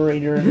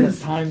defibrillator in the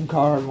time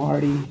car,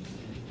 Marty.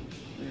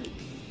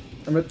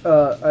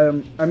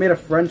 I made a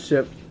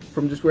friendship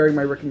from just wearing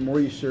my Rick and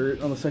Morty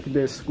shirt on the second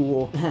day of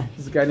school.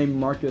 There's a guy named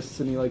Marcus,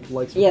 and he like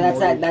likes. Rick Yeah, and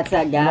Morty. that's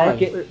that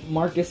guy.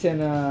 Marcus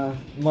and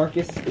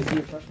Marcus, is he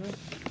a freshman?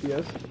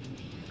 Yes.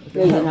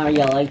 Yeah, you know how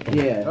you like him.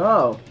 Yeah.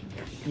 Oh.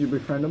 You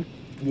befriend him?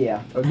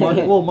 Yeah.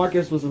 Okay. Well,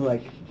 Marcus was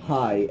like,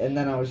 hi, and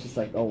then I was just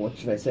like, oh, what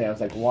should I say? I was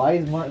like, why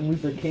does Martin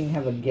Luther King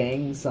have a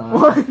gang sign?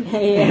 What?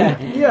 Yeah.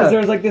 Because there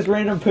was like this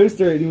random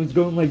poster and he was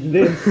going like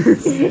this.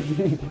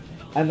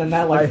 And then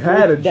that like I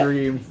had a that-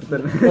 dream.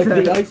 But Like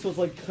then the ice was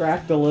like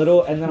cracked a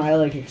little and then I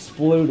like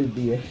exploded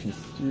the ice.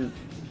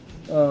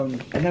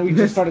 And then we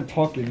just started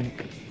talking.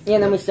 Yeah,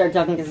 and then we started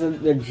talking because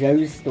of the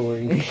Joe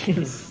story.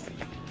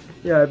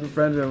 yeah, I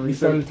befriended him. We He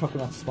started started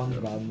talking about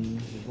SpongeBob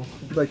memes.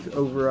 like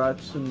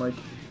Overwatch and like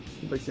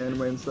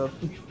anime and stuff.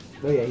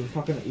 Oh yeah, he was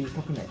talking to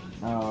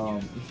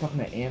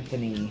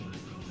Anthony.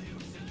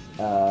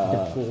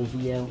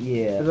 DeFulvio.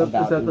 Yeah, Is that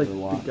about like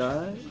Overwatch. the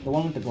guy? The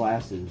one with the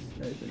glasses.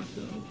 I think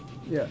so.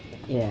 Yeah.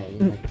 Yeah,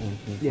 he's like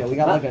Anthony. Yeah, we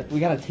got we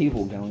got a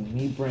table going.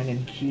 Me,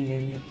 Brandon,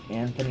 Keenan,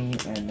 Anthony,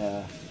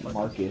 and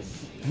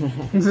Marcus.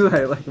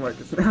 I like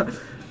Marcus now.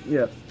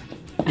 Yeah.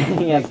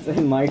 Yes,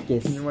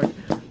 Marcus.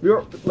 We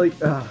were like,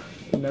 now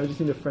we just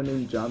need a friend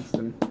named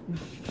Johnston.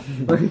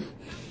 like,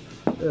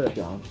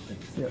 Johnston.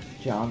 Yeah.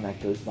 John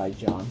that goes by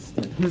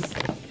Johnston. His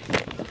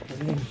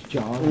name's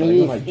John.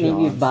 Maybe I go by maybe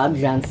Johnston. Bob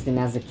Johnston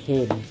as a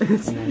kid. And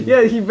then-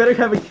 yeah, he better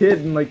have a kid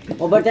and like.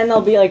 Well, but then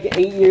they'll be like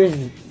 8 years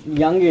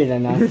younger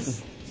than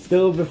us.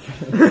 Still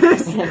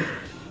before.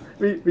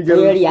 we He go.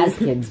 already has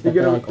kids, but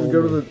they're like we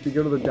go older.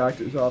 to the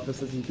doctor's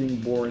office as he's being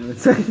born. And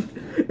it's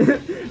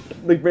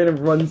like Brandon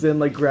runs in,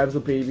 like grabs a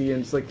baby,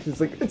 and it's like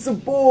it's a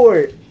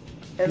boy.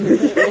 And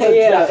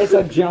Yeah. It's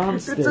a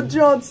Johnston. It's a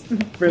Johnston.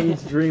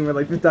 Brandon's dream, and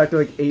like the doctor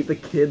like ate the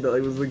kid that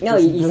like was like. No,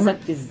 just you born.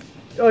 sucked his.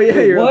 Oh yeah,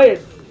 Wait, you're what?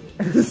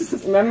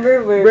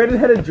 Remember where Brandon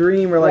had a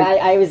dream where like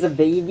I was a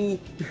baby?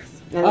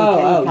 And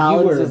Oh,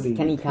 you were a baby.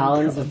 Kenny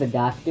Collins was the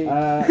doctor.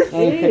 Uh,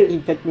 And he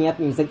picked me up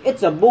and he was like,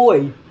 "It's a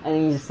boy," and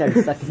then he just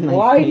started sucking my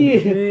Why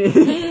face. do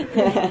you?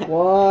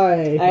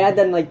 Why? I had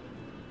that in like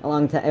a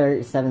long time, or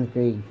 7th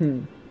grade.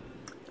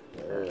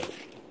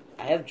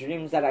 I have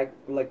dreams that I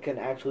like can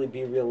actually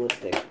be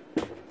realistic.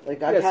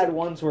 Like I've Yes. had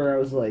ones where I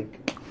was like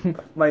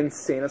my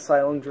insane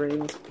asylum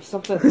dreams.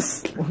 something.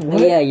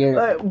 Yeah, you're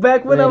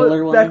Back when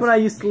Regular back ones? when I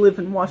used to live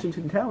in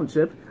Washington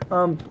Township,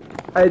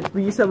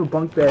 we used to have a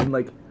bunk bed, and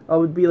like I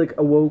would be like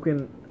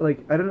awoken, like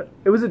I don't know,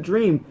 it was a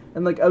dream,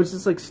 and like I was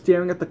just like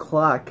staring at the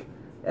clock,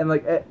 and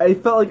like I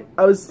felt like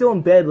I was still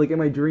in bed, like in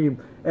my dream,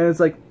 and it's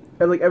like.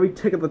 And like every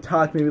tick of the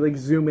clock, maybe like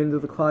zoom into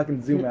the clock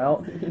and zoom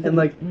out, and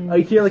like I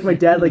hear like my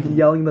dad like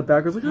yelling in the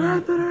background, like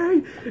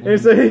Anthony, and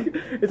it's like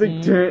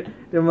and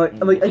I'm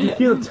like I can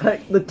hear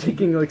the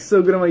ticking like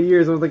so good in my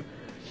ears. I was like,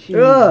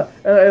 ugh,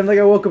 and like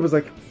I woke up, I was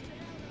like,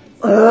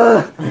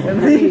 ugh,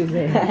 and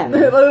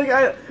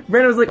like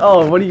Brandon was like,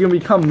 oh, what are you gonna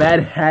become,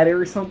 Mad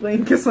Hatter or something?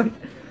 Because like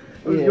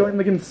I was going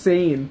like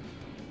insane.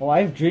 Well,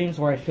 I have dreams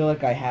where I feel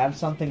like I have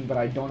something, but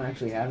I don't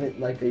actually have it.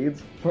 Like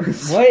AIDS? what?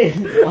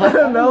 I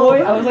don't know.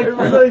 I was like, it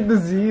was like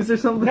disease or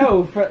something.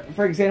 no.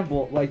 For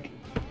example, like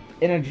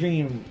in a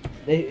dream,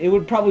 it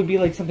would probably be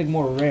like something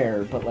more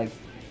rare. But like,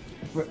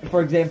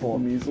 for example,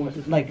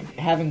 Measles. like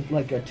having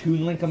like a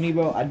Toon Link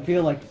amiibo, I'd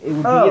feel like it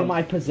would Oh. be in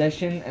my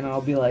possession, and I'll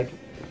be like,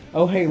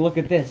 oh hey, look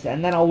at this,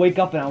 and then I'll wake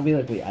up and I'll be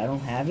like, wait, I don't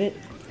have it.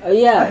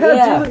 Yeah, I had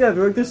yeah. dreams like that.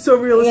 They're like, they're so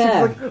realistic.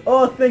 Yeah. It's like,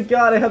 oh, thank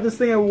God, I have this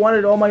thing I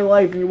wanted all my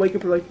life. And you wake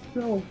up, you're like,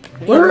 no,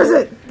 where is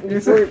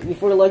it?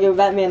 Before Lego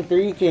Batman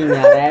 3 came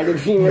out, I had a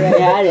dream where I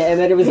had it, and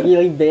then it was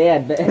really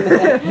bad. But,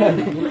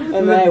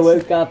 and then I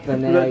woke up,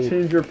 and then Did that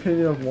change your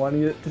opinion of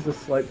wanting it just a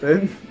slight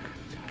bit?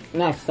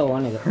 No, I still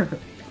wanted it.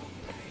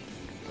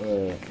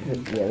 Yeah,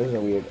 those are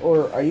weird.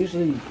 Or I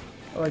usually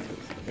I like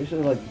this.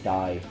 like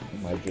die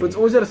in my dreams. But it's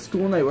always at a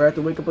school night where I have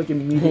to wake up like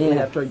immediately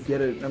Yeah. after I get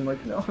it. And I'm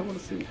like, no, I want to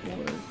sleep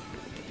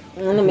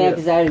more. I'm mad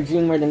because I had a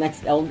dream where the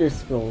next Elder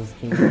Scrolls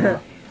came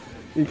out.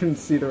 You can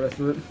see the rest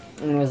of it.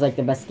 And it was like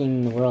the best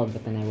game in the world,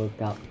 but then I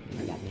woke up and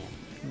I got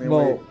mad. Man,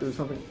 Well- wait, there's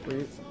something.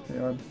 Wait,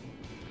 hang on.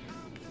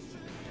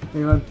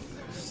 Hang on.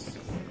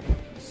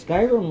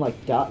 Skyrim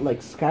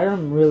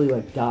Skyrim really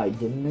like died,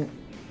 didn't it?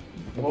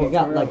 Like, Well, it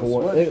got it's like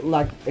around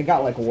the it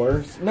got like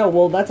worse. No,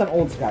 well that's an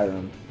old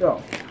Skyrim.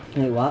 Oh,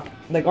 Wait, what?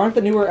 Like aren't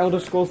the newer Elder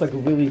Scrolls like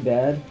really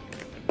bad?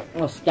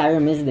 Well,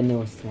 Skyrim is the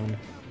newest one.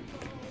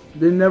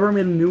 they never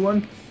made a new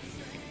one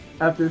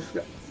after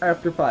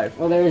 5.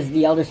 Well, there's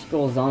the Elder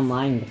Scrolls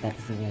Online, but that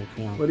doesn't really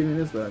count. What even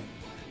is that?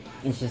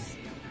 It's just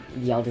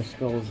the Elder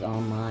Scrolls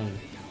Online.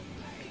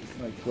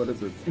 Like, what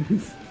is it?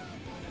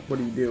 What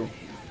do you do?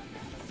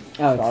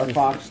 Oh, Star it's, just,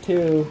 Fox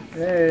 2.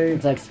 Hey,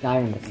 it's like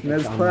Skyrim, but it's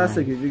Ned's online.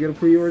 Classic. Did you get a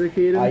pre-order,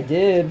 Caden? I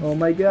did. Oh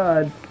my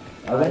God.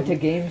 I went to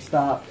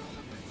GameStop.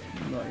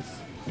 Nice.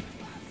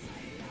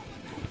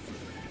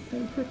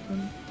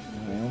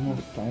 I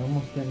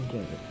almost didn't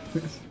get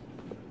it.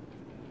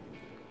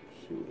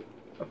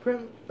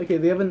 Apparently, okay,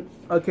 they haven't.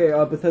 Okay,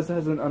 Bethesda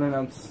has an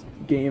unannounced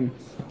game.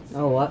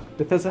 Oh, what?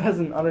 Bethesda has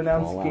an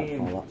unannounced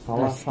game.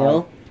 Fallout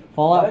Still? 5.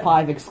 Fallout What?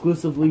 5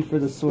 exclusively for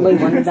the Switch. Wait,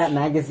 when did that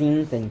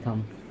magazine thing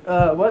come?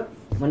 What?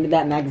 When did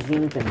that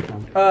magazine thing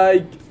come?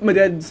 My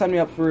dad signed me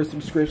up for a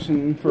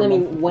subscription for. I a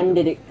mean, month. when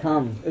did it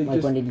come? It Like,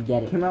 just when did you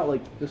get It it? came out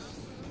like this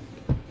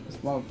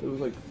month. It was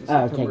like the Oh,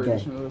 okay, September good.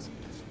 edition of this.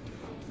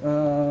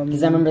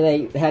 Because I remember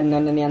they had an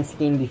unannounced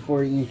game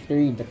before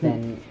E3, but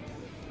then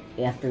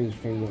after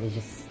E3, it was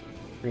just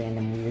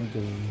random weird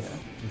games.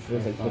 It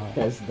was like Fallout.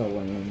 Bethesda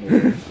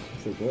land.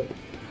 It's like what?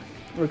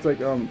 It's like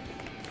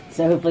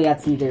So hopefully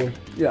that's either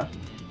yeah.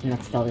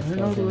 next Elder I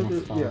don't Scrolls know or what next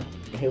it- Fallout.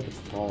 I hope it's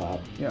Fallout.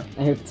 I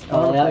hope it's I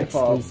wanna Fallout play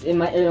Fallout. exclusive.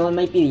 It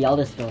might be the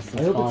Elder Scrolls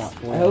since I hope Fallout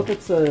 4.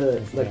 it's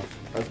a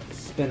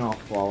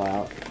spin-off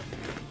Fallout.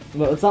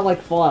 Well, it's not like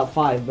Fallout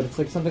 5, but it's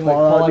like something like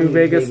Fallout Fallout New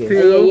Vegas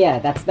 2. Yeah,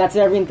 that's what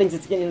everyone thinks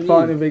it's gonna be.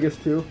 Fallout New Vegas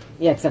 2.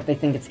 Yeah, except they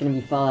think it's gonna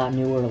be Fallout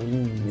New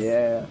Orleans.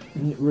 Yeah.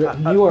 New You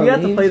Orleans.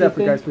 have to play that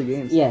for you Guys think? Play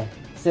Games. Yeah,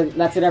 so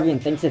that's what everyone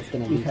thinks it's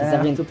gonna be. You Because have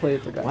everyone, to play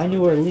it for Guys. Why Play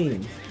New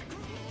Orleans?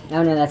 I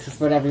don't know, that's just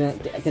what everyone,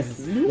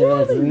 because there were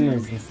like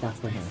rumors and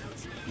stuff with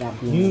that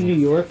being. New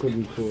York would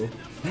be cool.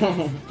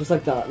 Just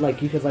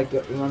like you could like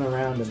run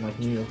around in like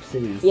New York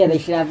City. Yeah, they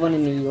should have one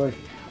in New York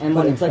and But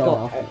one in it's like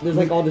all, Philadelphia. there's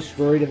like all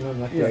destroyed and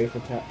then like Yeah. the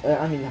Eiffel Tower.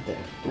 I mean not the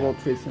The World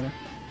Trade Center.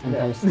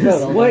 Empire State No,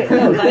 Building. wait, no,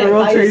 The World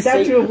Empire Trade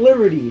State- Statue of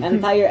Liberty.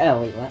 Empire.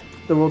 Oh wait, what?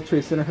 The World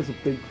Trade Center has a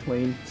big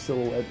plane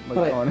silhouette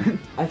But on it.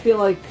 I feel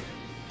like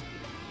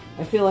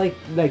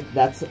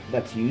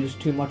that's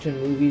used too much in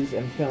movies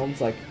and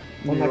films. Like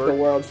when New like the York.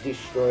 world's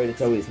destroyed,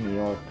 it's always New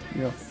York.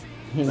 Yeah.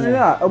 Yeah.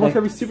 Yeah, almost Like-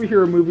 every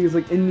superhero movie is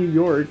like in New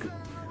York.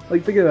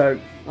 Like think of that.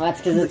 Well, that's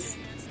because it's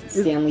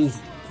Stanley's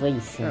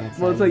place. And that's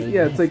Well, how it's like they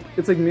yeah, made it.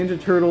 it's like Ninja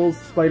Turtles,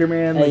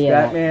 Spider-Man, like yeah.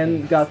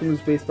 Batman, Gotham was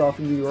based off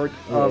of New York.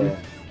 Yeah.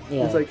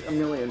 Yeah. It's like a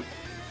million.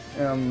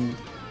 I only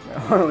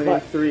But-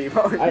 named 3.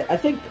 Probably. I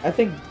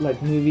think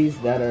like movies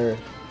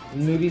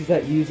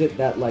that use it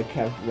that like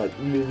have like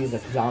movies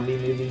like zombie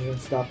movies and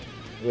stuff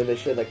where they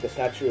show like the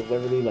Statue of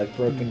Liberty like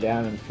broken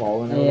down and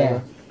fallen or Yeah.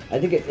 whatever. I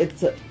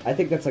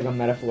think that's like a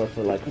metaphor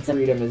for like It's a-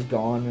 freedom is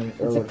gone and,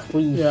 or It's a like,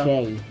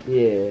 cliche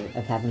yeah,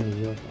 of having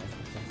New York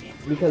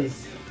as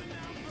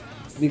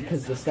a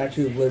because the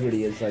Statue of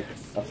Liberty is like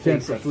a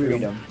face for of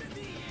freedom. freedom.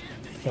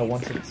 So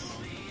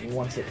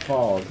once it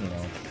falls, you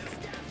know,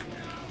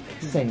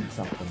 it's saying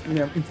something.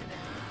 yeah.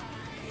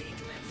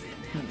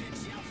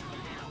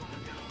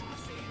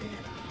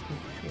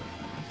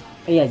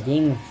 Oh, yeah,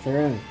 Game of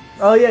Thrones.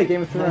 Oh yeah,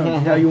 Game of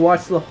Thrones. Yeah, you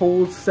watched the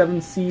whole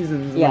 7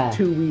 seasons in Yeah. like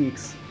 2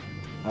 weeks.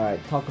 All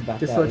right, talk about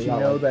Just that. to let We you got,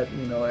 know like-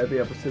 that every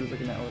episode is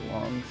like an hour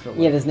long. So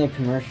Yeah, there's no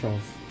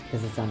commercials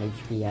because it's on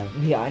HBO.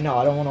 Yeah, I know.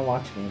 I don't want to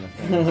watch Game of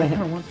Thrones. I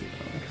kind of want to.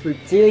 Though, 'cause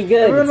It's really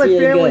good. everyone in It's my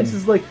really family good. is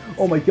just like,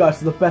 oh my gosh,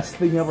 it's the best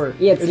thing ever.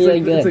 Yeah, it's really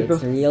like, good. It's, like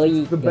It's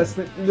really the good. best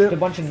thing. There's a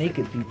bunch of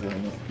naked people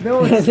in it.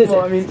 No, it's,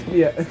 well, I mean,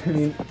 yeah, I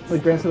mean,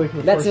 like Grant said, like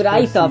the That's first what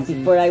I four thought seasons.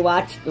 before I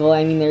watched. Well,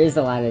 I mean, there is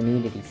a lot of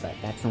nudity, but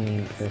that's only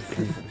in the first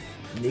season.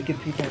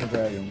 Naked people and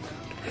dragons.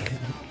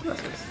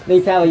 They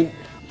probably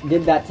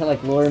did that to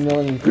like lure a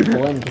million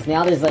people in because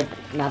now there's like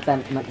not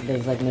that much.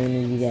 There's like no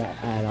nudity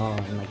at all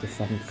in like the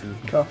 7th season.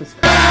 Toughest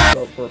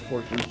up for a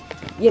fortune.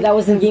 Yeah, that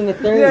was in Game of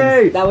Thrones.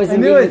 Yay! That was I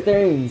in knew Game it. of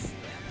Thrones.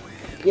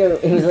 Yeah,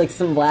 it was like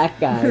some black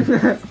guy.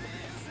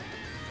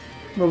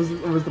 What was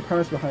the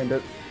premise behind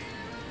it?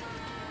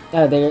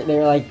 Oh, they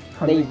were like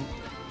they. Hunting.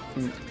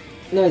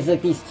 No, it's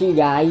like these two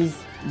guys,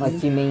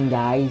 like two main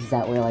guys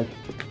that were like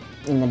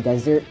in the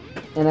desert,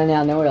 And then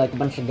out of nowhere, like a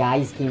bunch of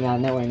guys came out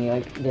of nowhere,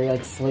 and they're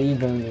like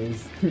slave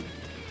owners.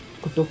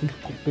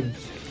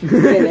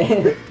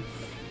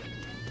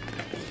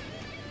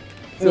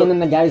 And then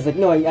the guy's like,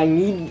 "No, I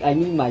need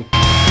my."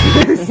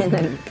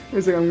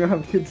 He's like, "I'm gonna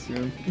have kids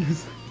soon."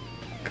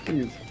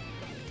 Please.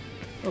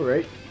 All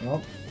right.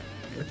 Well,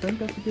 I think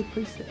that's a good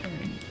place to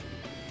end.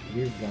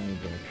 here's Johnny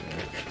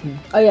Depp.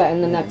 Oh yeah,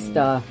 and the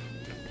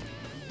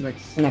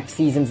Next. next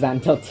season's not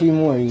until 2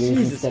 more years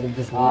Jesus instead of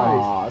just 1.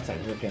 Aw, that's like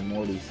Rick and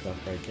Morty stuff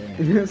right there.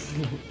 Yes.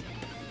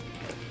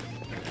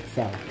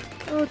 So,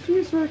 Oh,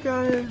 jeez, that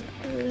guy.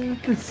 I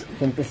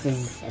think this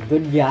is a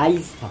good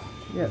guy's talk.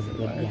 Yes, This is a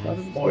good I guy's thought it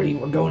was- Morty,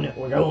 we're going to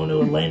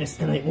Atlantis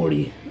tonight,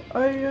 Morty.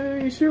 Are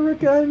you sure,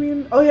 Rick? I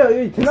mean, oh yeah,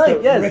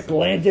 tonight, yes. Rick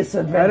Landis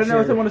adventure. I don't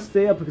know if I want to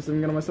stay up because I'm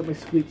gonna mess up my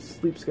sleep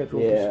schedule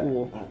for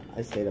school.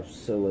 I stayed up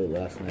so late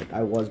last night.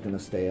 I was gonna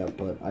stay up,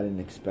 but I didn't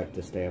expect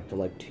to stay up till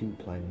like 2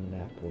 playing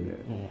Monopoly.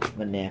 Yeah.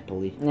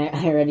 Monopoly.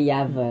 I already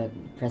have a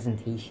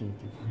presentation.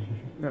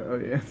 Oh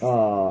yeah.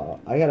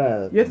 I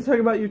gotta. You have to talk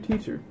about your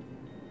teacher.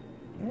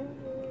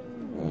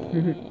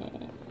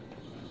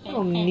 I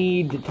don't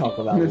need to talk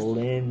about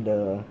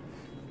Linda.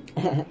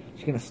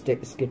 She's gonna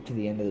skip to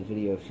the end of the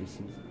video if she sees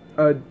it.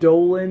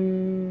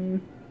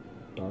 Dolan.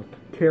 Dark.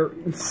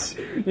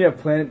 Yeah,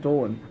 Planet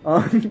Dolan.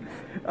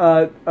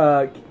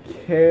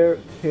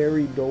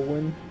 Carrie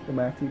Dolan, the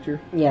math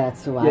teacher. Yeah,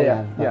 that's who I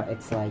have, but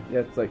it's like,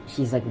 it's like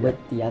she's like with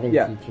the other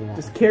teacher.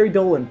 just Carrie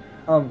Dolan.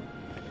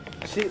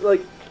 She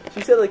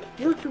said like,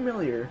 you look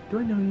familiar. Do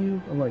I know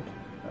you? I'm like,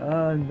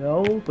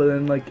 no. But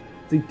then like,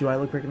 it's like, do I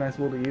look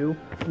recognizable to you?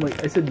 I'm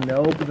like, I said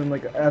no, but then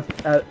like, as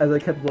I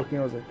kept looking,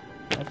 I was like,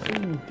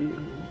 actually you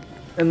do.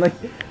 And like,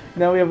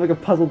 now we have like a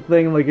puzzle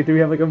thing. Like, do we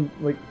have like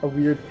a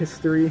weird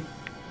history?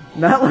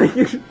 Not like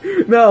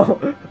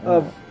no.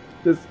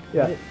 Just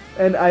yeah.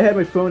 And I had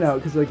my phone out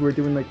because like we're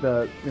doing like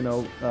the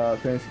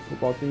fantasy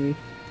football thingy,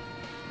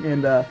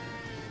 and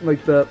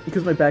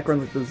because my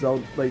background like the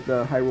Zelda, like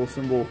the Hyrule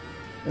symbol,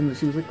 and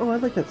she was like, oh, I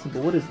like that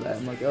symbol. What is that?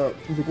 I'm like, oh.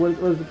 She's like, what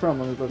is it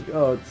from? I was like,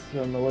 oh, it's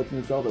from the Legend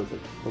of Zelda. I was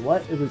like, the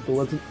what? It was the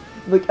Legend.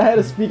 Like I had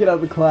to speak it out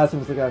of the class,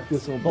 and was like, I feel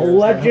so embarrassed. The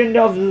Legend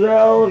of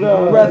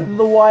Zelda. Breath of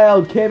the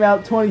Wild came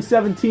out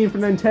 2017 for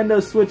Nintendo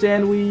Switch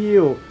and Wii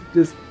U.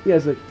 It's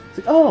like,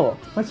 oh,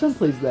 my son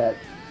plays that.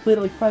 Played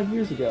it like 5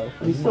 years ago.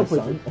 And he still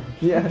plays it.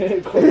 Yeah.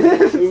 He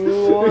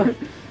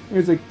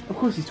was like, of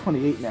course he's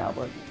 28 now,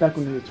 but back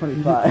when he was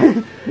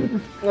 25.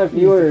 If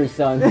you were her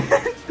son.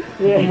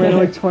 I'm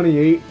like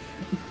 28.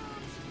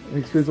 And he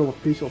experienced all the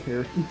facial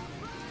hair.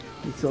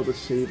 He still has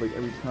shave like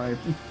every time.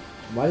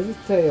 Why does it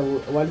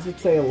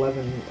say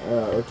 11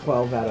 or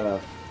 12 out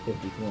of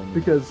 54?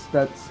 Because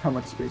that's how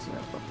much space you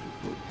have left.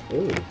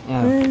 Ooh.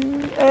 Yeah.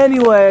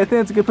 Anyway, I think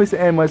that's a good place to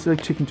end. It's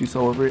like chicken juice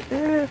all over it.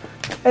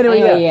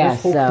 Anyway, yeah.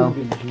 So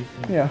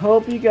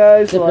Hope you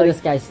guys for like this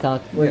guy's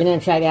talk. We're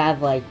gonna try to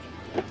have like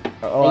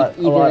either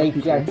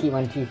APRT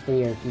 1, 2,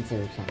 3 or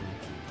pizza or something.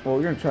 Well,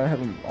 we're gonna try to have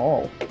them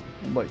all,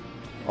 like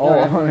No,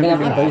 we're gonna have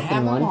them both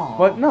in one.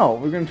 But no,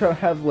 we're gonna try to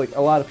have like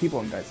a lot of people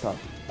on guys talk.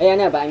 Yeah,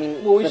 no, but I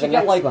mean, Well, we for should the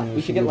get next like one,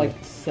 we should get like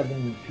do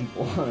 7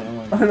 people on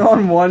it.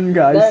 On one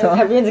guys talk.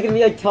 everyone's gonna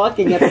be like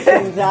talking at the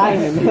same time.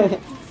 And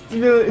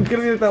It's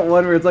gonna be like that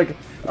one where it's like,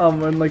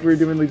 when like we were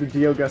doing like the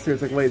GeoGuessr,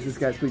 it's like, wait, is this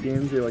guy play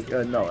games? You're like,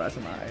 no, that's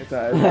not I.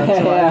 That's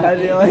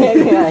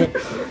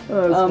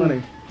Yeah.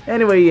 funny.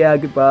 Anyway, yeah,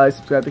 goodbye.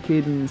 Subscribe to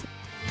Cadence.